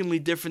strikingly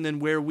different than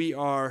where we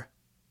are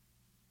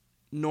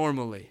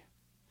normally.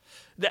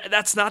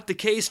 That's not the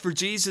case for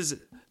Jesus'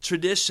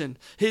 tradition.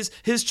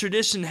 His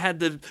tradition had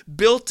the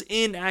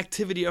built-in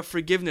activity of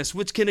forgiveness,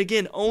 which can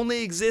again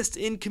only exist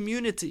in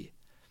community.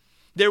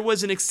 There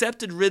was an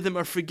accepted rhythm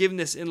of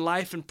forgiveness in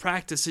life and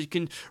practice. So you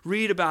can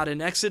read about it.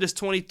 In Exodus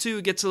 22,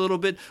 it gets a little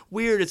bit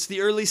weird. It's the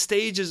early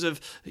stages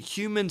of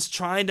humans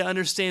trying to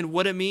understand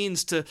what it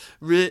means to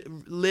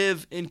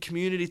live in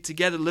community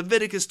together.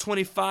 Leviticus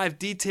 25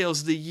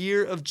 details the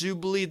year of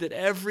Jubilee, that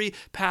every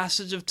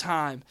passage of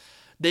time,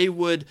 they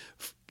would,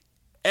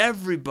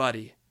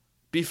 everybody,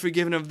 be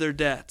forgiven of their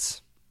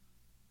debts.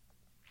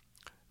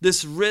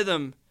 This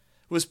rhythm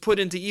was put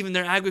into even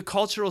their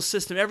agricultural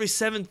system. Every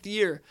seventh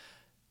year,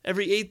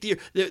 Every 8th year,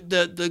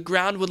 the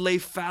ground would lay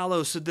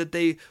fallow so that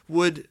they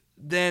would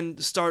then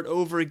start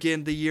over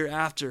again the year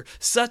after.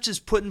 Such is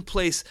put in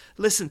place,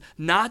 listen,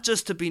 not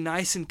just to be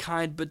nice and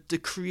kind, but to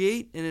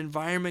create an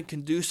environment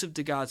conducive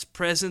to God's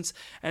presence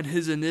and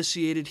his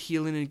initiated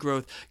healing and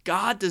growth.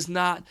 God does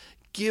not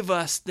give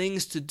us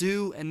things to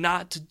do and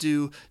not to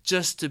do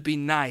just to be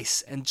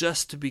nice and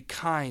just to be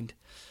kind.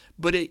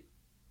 But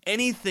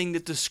anything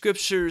that the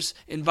scriptures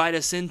invite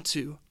us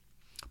into,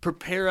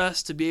 prepare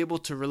us to be able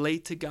to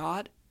relate to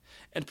God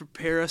and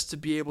prepare us to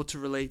be able to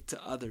relate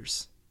to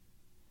others.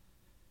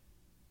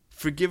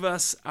 Forgive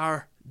us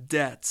our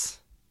debts.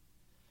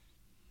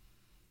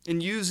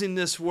 In using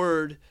this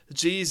word,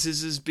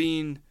 Jesus is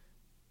being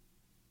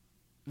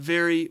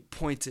very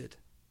pointed.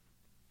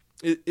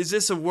 Is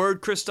this a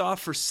word, Christoph,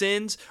 for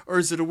sins, or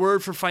is it a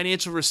word for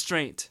financial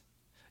restraint?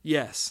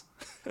 Yes.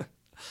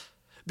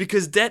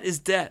 Because debt is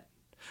debt.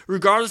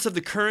 Regardless of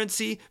the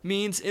currency,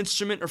 means,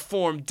 instrument, or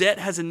form, debt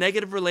has a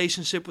negative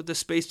relationship with the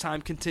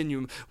space-time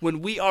continuum.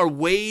 When we are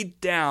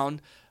weighed down,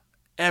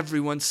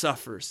 everyone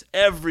suffers.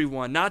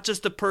 Everyone, not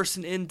just the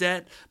person in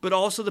debt, but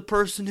also the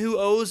person who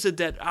owes the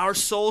debt. Our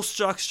soul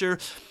structure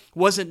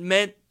wasn't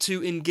meant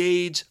to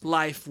engage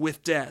life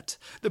with debt.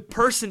 The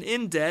person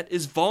in debt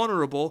is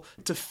vulnerable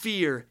to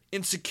fear,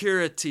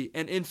 insecurity,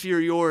 and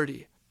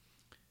inferiority.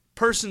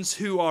 Persons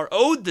who are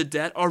owed the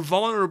debt are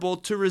vulnerable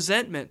to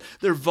resentment.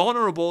 They're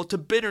vulnerable to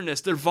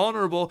bitterness. They're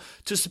vulnerable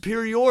to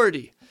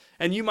superiority.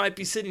 And you might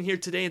be sitting here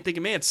today and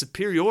thinking, man,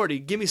 superiority,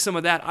 give me some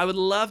of that. I would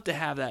love to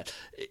have that.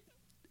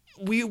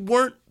 We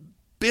weren't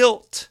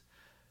built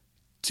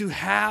to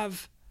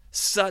have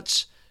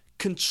such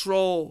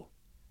control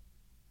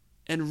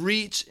and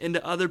reach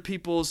into other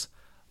people's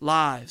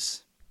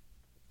lives.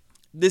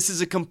 This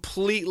is a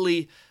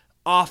completely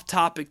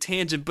off-topic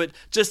tangent, but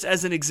just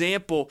as an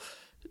example,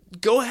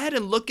 go ahead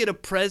and look at a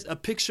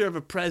picture of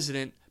a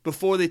president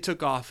before they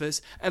took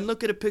office and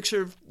look at a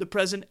picture of the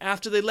president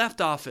after they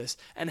left office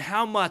and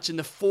how much in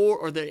the 4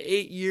 or the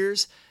 8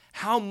 years,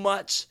 how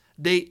much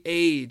they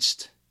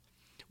aged.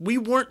 We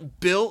weren't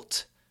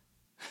built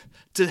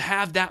to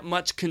have that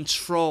much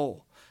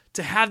control,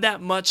 to have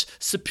that much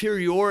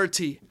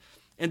superiority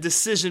and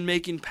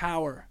decision-making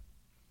power.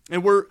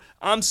 And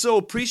I'm so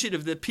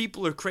appreciative that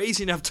people are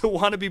crazy enough to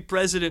want to be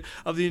president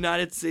of the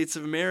United States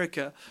of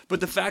America. But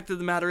the fact of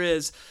the matter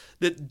is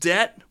that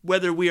debt,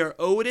 whether we are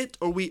owed it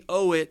or we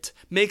owe it,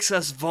 makes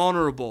us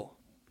vulnerable.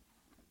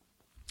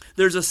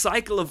 There's a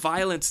cycle of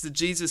violence that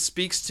Jesus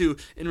speaks to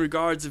in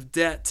regards of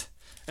debt.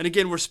 And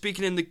again, we're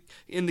speaking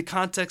in the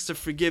context of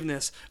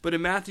forgiveness. But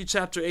in Matthew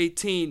chapter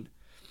 18,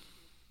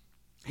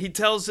 he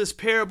tells this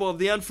parable of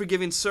the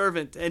unforgiving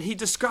servant, and he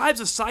describes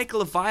a cycle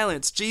of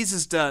violence.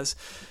 Jesus does.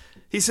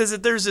 He says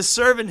that there's a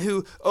servant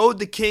who owed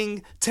the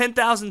king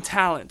 10,000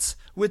 talents,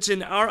 which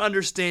in our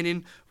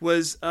understanding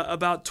was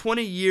about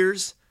 20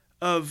 years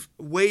of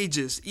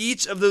wages,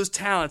 each of those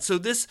talents. So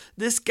this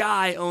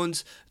guy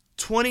owns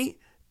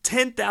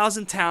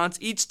 10,000 talents.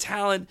 Each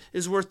talent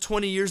is worth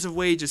 20 years of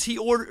wages. He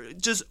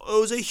just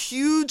owes a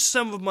huge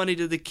sum of money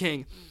to the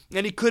king,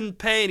 and he couldn't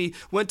pay. And he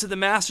went to the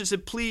master and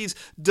said, "Please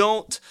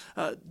don't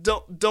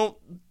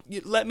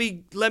let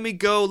me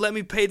go. Let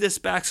me pay this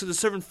back." So the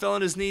servant fell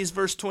on his knees,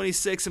 verse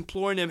 26,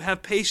 imploring him,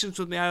 "Have patience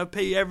with me. I will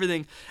pay you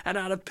everything." And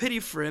out of pity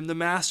for him, the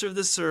master of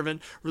the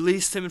servant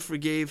released him and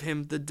forgave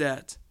him the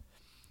debt.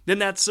 Then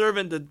that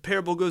servant, the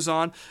parable goes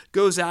on,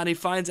 goes out and he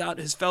finds out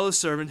his fellow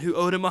servant who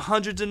owed him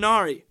 100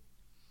 denarii.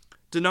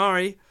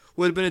 Denarii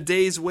would have been a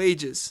day's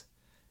wages.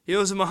 He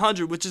owes him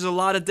 100, which is a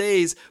lot of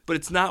days, but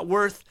it's not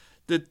worth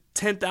the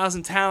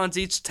 10,000 talents,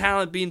 each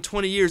talent being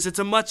 20 years. It's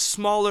a much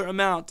smaller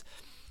amount.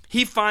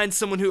 He finds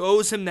someone who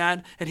owes him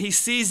that, and he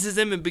seizes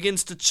him and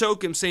begins to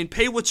choke him, saying,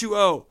 "Pay what you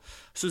owe."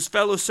 So his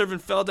fellow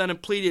servant fell down and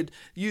pleaded,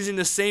 using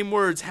the same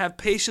words, "Have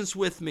patience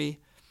with me,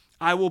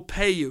 I will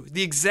pay you."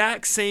 The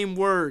exact same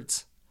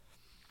words.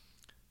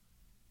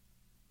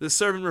 The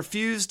servant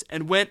refused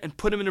and went and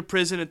put him into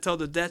prison until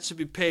the debt should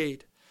be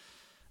paid.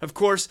 Of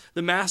course,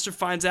 the master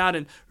finds out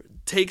and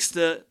takes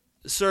the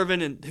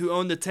servant who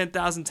owned the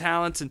 10,000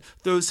 talents and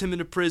throws him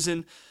into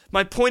prison.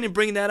 My point in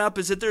bringing that up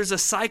is that there's a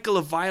cycle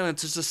of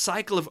violence. There's a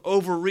cycle of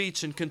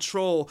overreach and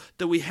control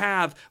that we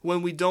have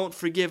when we don't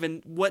forgive.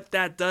 And what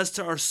that does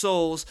to our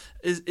souls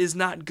is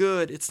not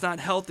good. It's not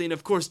healthy. And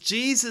of course,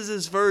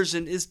 Jesus'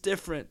 version is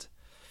different.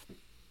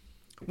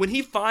 When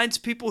he finds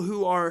people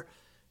who are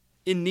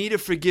in need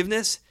of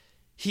forgiveness,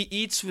 he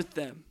eats with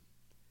them.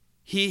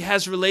 He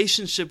has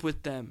relationship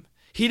with them.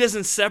 He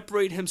doesn't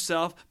separate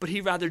himself, but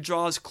he rather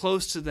draws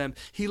close to them.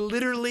 He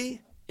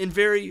literally,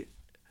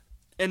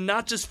 and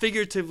not just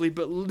figuratively,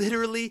 but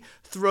literally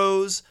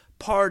throws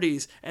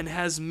parties and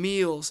has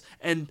meals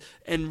and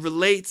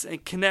relates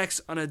and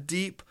connects on a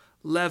deep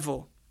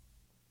level.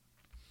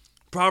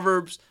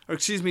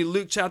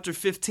 Luke chapter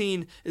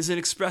 15 is an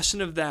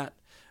expression of that.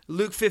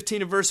 Luke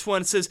 15 and verse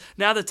 1 says,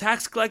 "Now the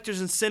tax collectors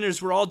and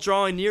sinners were all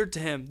drawing near to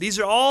him." These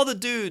are all the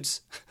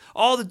dudes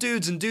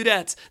and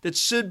dudettes that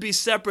should be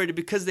separated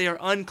because they are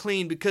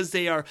unclean, because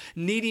they are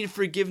needing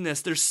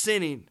forgiveness, they're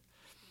sinning.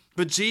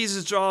 But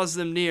Jesus draws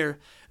them near.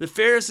 The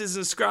Pharisees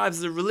and scribes,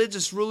 the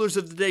religious rulers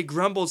of the day,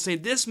 grumbled,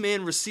 saying, "This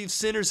man receives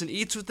sinners and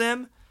eats with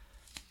them."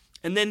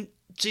 And then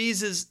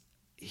Jesus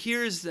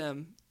hears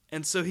them,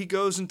 and so he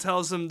goes and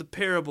tells them the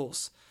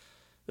parables.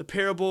 The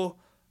parable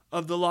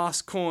of the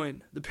lost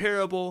coin, the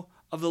parable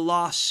of the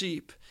lost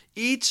sheep.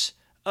 Each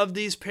of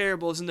these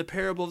parables, in the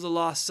parable of the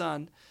lost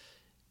son,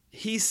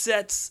 he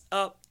sets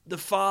up the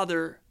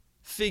Father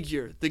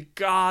figure, the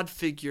God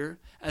figure,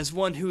 as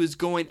one who is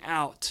going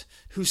out,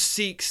 who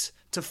seeks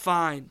to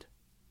find.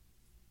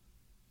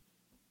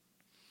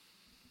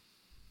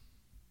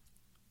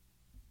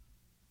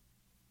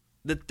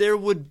 That there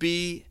would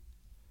be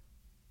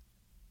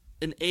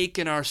an ache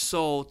in our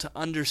soul to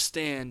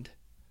understand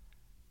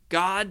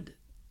God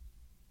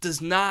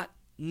does not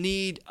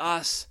need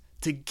us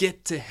to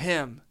get to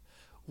him.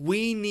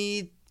 We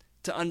need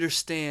to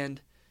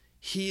understand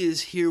he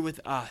is here with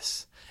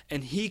us,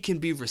 and he can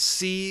be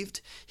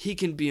received, he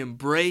can be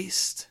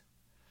embraced,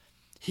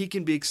 he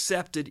can be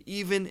accepted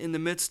even in the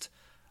midst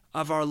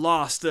of our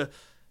loss. The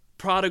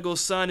prodigal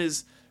son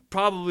is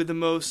probably the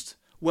most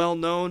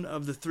well-known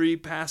of the three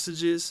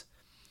passages.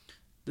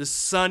 The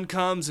son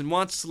comes and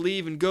wants to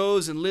leave and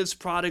goes and lives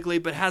prodigally,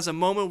 but has a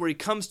moment where he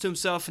comes to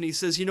himself and he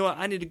says, "You know what,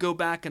 I need to go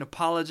back and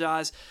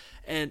apologize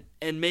and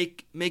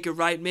make it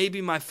right. Maybe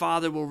my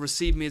father will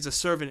receive me as a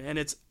servant." And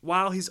it's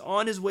while he's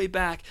on his way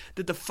back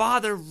that the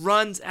father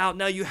runs out.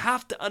 Now you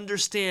have to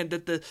understand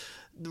that the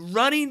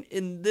running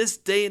in this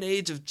day and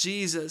age of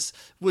Jesus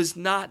was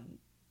not,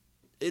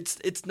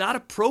 it's not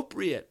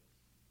appropriate.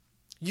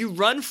 You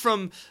run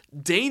from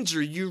danger.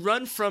 You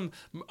run from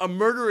a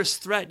murderous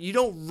threat. You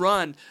don't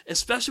run,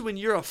 especially when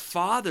you're a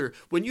father,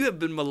 when you have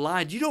been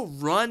maligned. You don't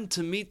run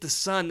to meet the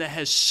son that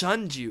has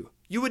shunned you.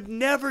 You would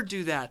never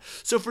do that.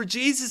 So for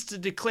Jesus to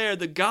declare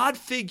the God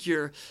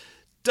figure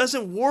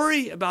doesn't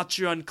worry about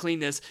your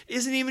uncleanness,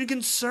 isn't even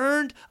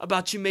concerned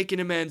about you making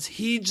amends.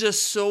 He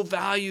just so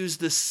values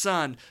the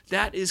son.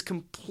 That is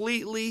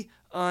completely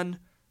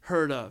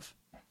unheard of.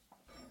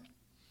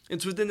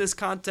 It's within this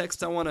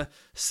context I want to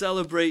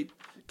celebrate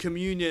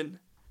communion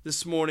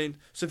this morning.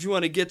 So if you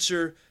want to get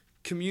your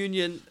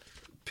communion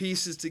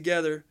pieces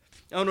together,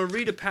 I want to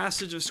read a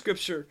passage of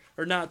Scripture,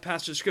 or not a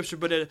passage of Scripture,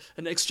 but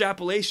an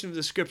extrapolation of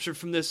the Scripture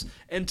from this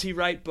N.T.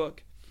 Wright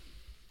book.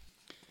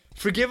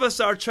 "Forgive us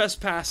our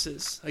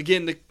trespasses."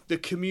 Again, the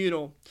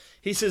communal.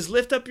 He says,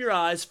 "Lift up your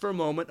eyes for a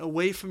moment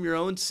away from your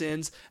own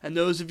sins and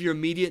those of your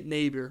immediate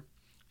neighbor,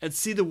 and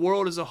see the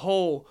world as a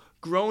whole,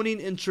 groaning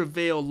in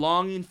travail,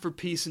 longing for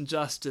peace and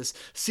justice.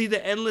 See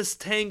the endless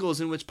tangles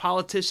in which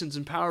politicians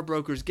and power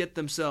brokers get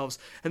themselves,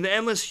 and the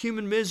endless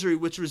human misery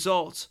which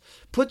results.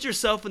 Put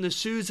yourself in the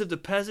shoes of the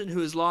peasant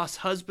who has lost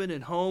husband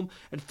and home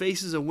and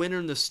faces a winter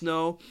in the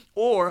snow,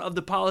 or of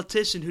the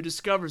politician who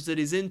discovers that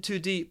he's in too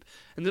deep,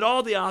 and that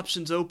all the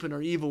options open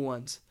are evil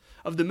ones.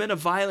 Of the men of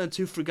violence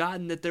who've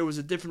forgotten that there was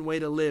a different way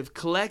to live.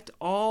 Collect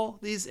all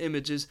these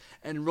images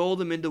and roll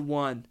them into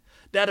one.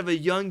 That of a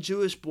young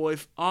Jewish boy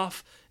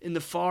off in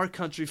the far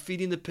country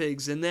feeding the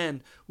pigs, and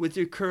then, with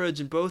your courage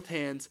in both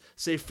hands,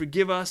 say,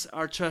 'Forgive us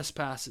our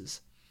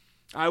trespasses.'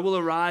 I will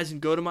arise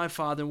and go to my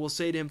father, and will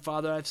say to him,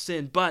 'Father, I have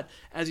sinned.' But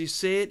as you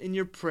say it in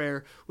your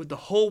prayer, with the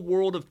whole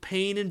world of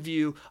pain in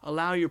view,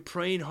 allow your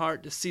praying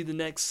heart to see the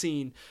next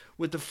scene,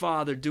 with the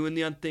father doing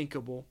the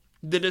unthinkable,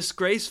 the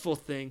disgraceful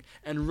thing,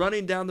 and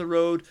running down the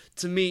road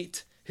to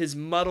meet his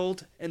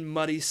muddled and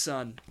muddy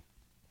son."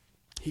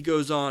 He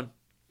goes on.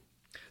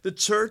 The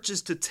church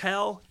is to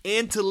tell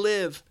and to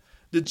live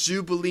the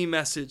Jubilee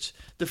message,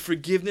 the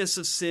forgiveness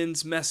of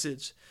sins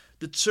message.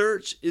 The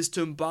church is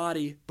to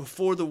embody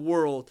before the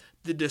world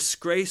the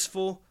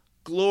disgraceful,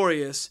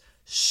 glorious,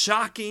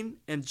 shocking,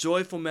 and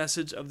joyful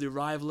message of the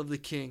arrival of the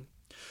King.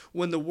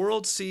 When the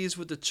world sees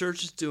what the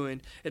church is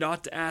doing, it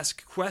ought to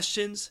ask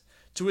questions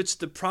to which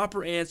the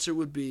proper answer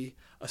would be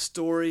a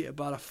story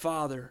about a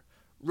father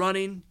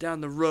running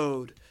down the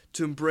road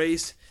to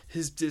embrace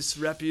his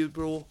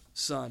disreputable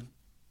son.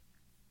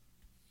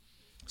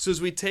 So as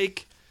we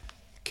take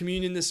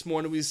communion this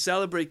morning, we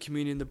celebrate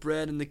communion, the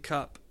bread and the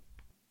cup.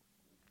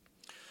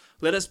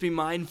 Let us be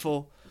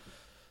mindful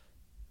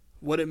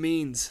what it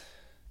means.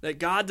 That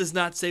God does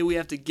not say we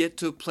have to get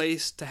to a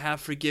place to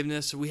have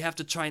forgiveness, or we have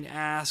to try and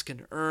ask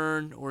and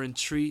earn or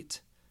entreat.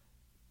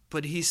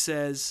 But he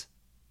says,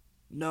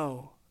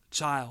 no,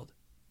 child,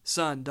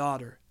 son,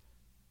 daughter,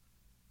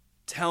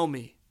 tell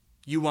me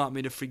you want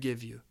me to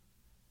forgive you.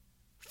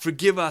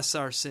 Forgive us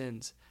our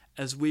sins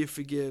as we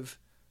forgive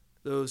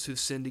those who've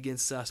sinned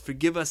against us.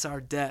 Forgive us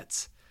our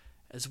debts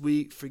as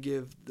we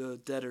forgive the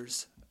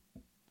debtors.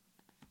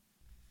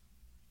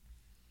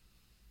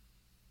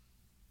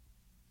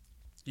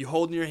 You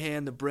hold in your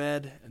hand the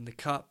bread and the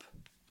cup,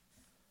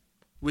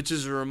 which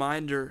is a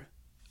reminder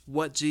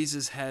what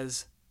Jesus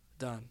has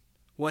done,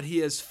 what he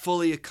has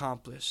fully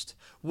accomplished,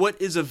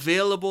 what is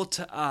available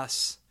to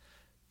us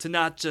to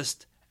not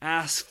just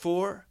ask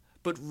for,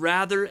 but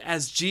rather,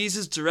 as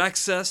Jesus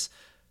directs us,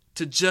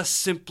 to just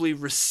simply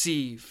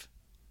receive.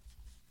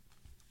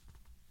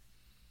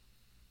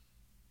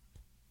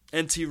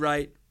 N.T.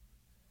 Wright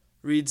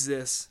reads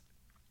this: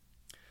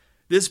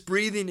 This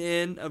breathing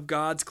in of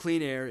God's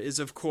clean air is,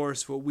 of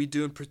course, what we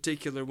do in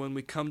particular when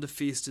we come to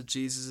feast at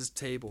Jesus'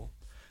 table.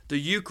 The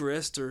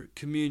Eucharist, or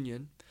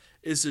communion,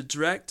 is a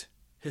direct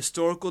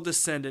historical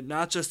descendant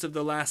not just of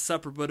the Last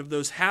Supper, but of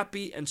those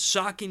happy and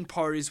shocking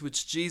parties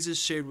which Jesus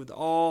shared with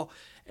all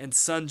and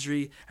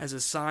sundry as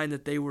a sign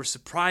that they were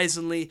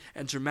surprisingly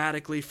and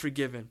dramatically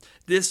forgiven.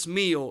 This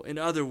meal, in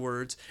other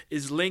words,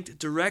 is linked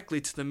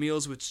directly to the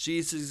meals which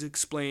Jesus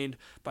explained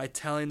by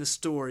telling the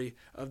story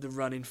of the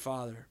running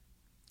Father.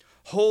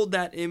 Hold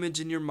that image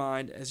in your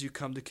mind as you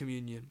come to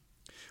communion.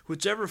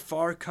 Whichever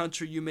far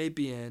country you may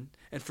be in,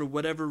 and for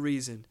whatever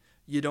reason,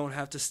 you don't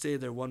have to stay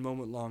there one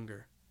moment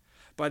longer.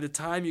 By the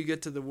time you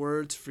get to the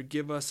words,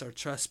 "Forgive us our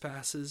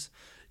trespasses,"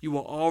 you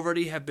will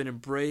already have been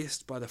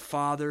embraced by the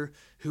Father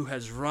who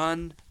has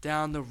run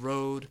down the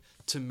road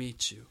to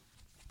meet you.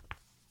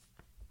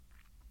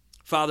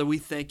 Father, we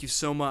thank you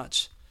so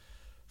much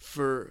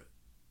for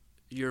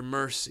your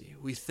mercy.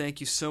 We thank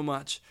you so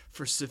much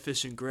for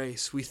sufficient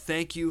grace. We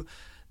thank you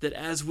that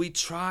as we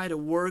try to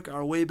work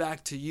our way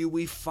back to you,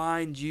 we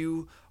find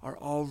you are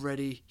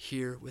already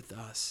here with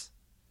us.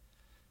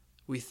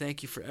 We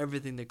thank you for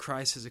everything that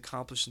Christ has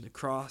accomplished on the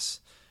cross,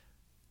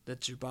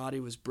 that your body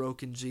was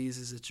broken,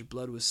 Jesus, that your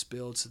blood was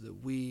spilled so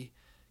that we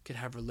can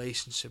have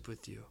relationship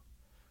with you.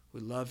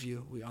 We love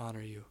you. We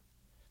honor you.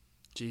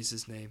 In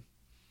Jesus' name,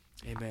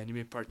 amen. You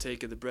may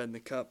partake of the bread and the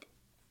cup.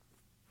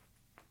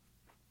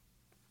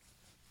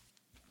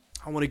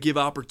 I want to give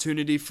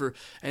opportunity for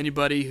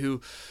anybody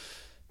who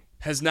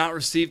has not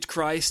received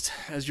Christ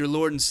as your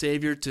Lord and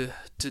Savior to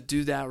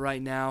do that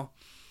right now.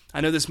 I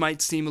know this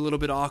might seem a little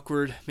bit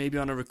awkward, maybe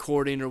on a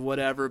recording or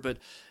whatever,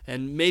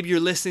 and maybe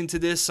you're listening to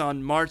this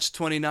on March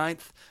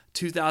 29th,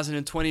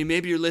 2020.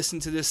 Maybe you're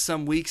listening to this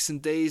some weeks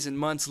and days and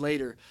months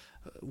later.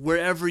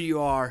 Wherever you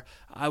are,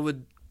 I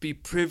would be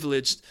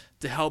privileged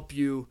to help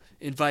you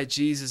invite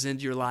Jesus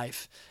into your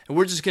life. And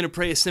we're just going to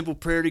pray a simple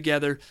prayer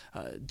together.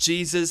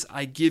 Jesus,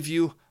 I give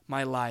you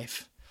my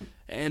life.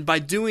 And by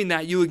doing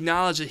that, you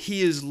acknowledge that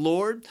He is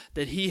Lord,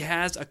 that He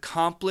has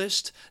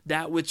accomplished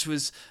that which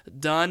was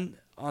done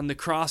on the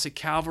cross at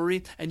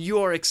Calvary, and you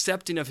are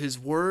accepting of His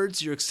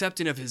words, you're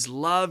accepting of His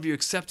love, you're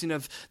accepting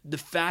of the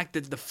fact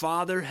that the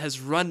Father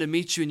has run to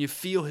meet you, and you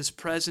feel His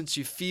presence,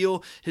 you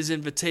feel His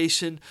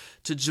invitation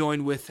to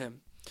join with Him.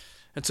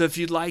 And so if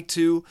you'd like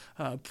to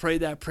pray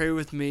that prayer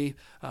with me,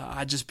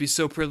 I'd just be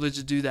so privileged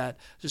to do that.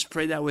 Just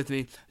pray that with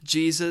me.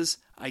 Jesus,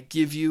 I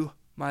give you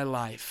my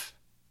life.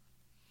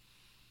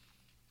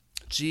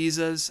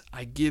 Jesus,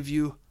 I give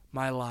you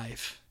my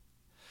life.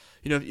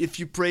 You know, if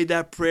you prayed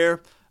that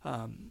prayer,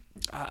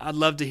 I'd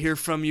love to hear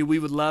from you. We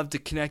would love to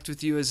connect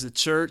with you as a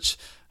church.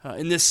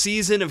 In this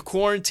season of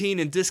quarantine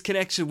and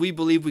disconnection, we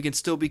believe we can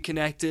still be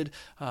connected.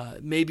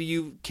 Maybe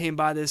you came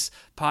by this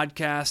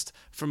podcast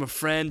from a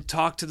friend.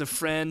 Talk to the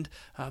friend.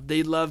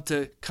 They'd love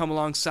to come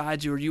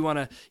alongside you, or you want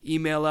to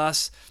email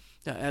us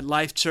at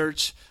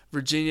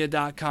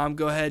lifechurchvirginia.com.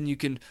 Go ahead and you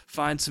can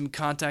find some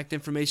contact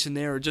information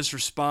there, or just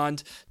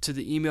respond to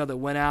the email that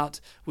went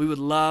out. We would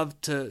love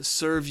to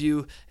serve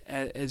you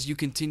as you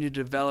continue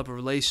to develop a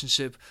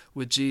relationship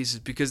with Jesus,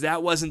 because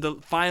that wasn't the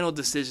final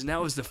decision.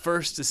 That was the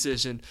first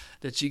decision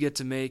that you get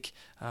to make.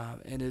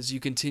 And as you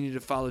continue to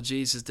follow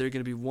Jesus, there are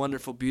going to be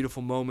wonderful,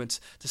 beautiful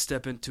moments to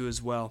step into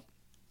as well.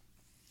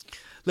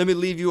 Let me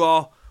leave you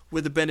all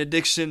with a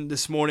benediction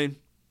this morning.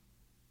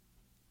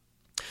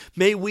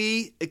 May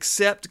we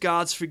accept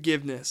God's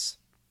forgiveness.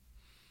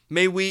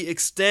 May we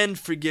extend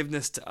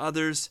forgiveness to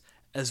others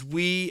as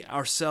we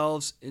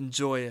ourselves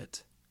enjoy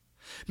it.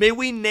 May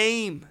we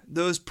name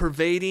those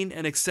pervading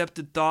and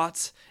accepted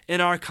thoughts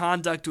in our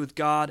conduct with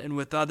God and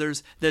with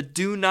others that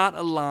do not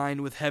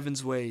align with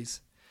heaven's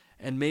ways.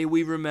 And may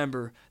we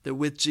remember that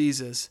with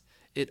Jesus,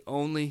 it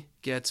only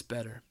gets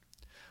better.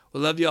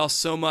 We love you all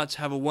so much.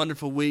 Have a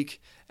wonderful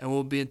week, and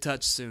we'll be in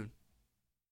touch soon.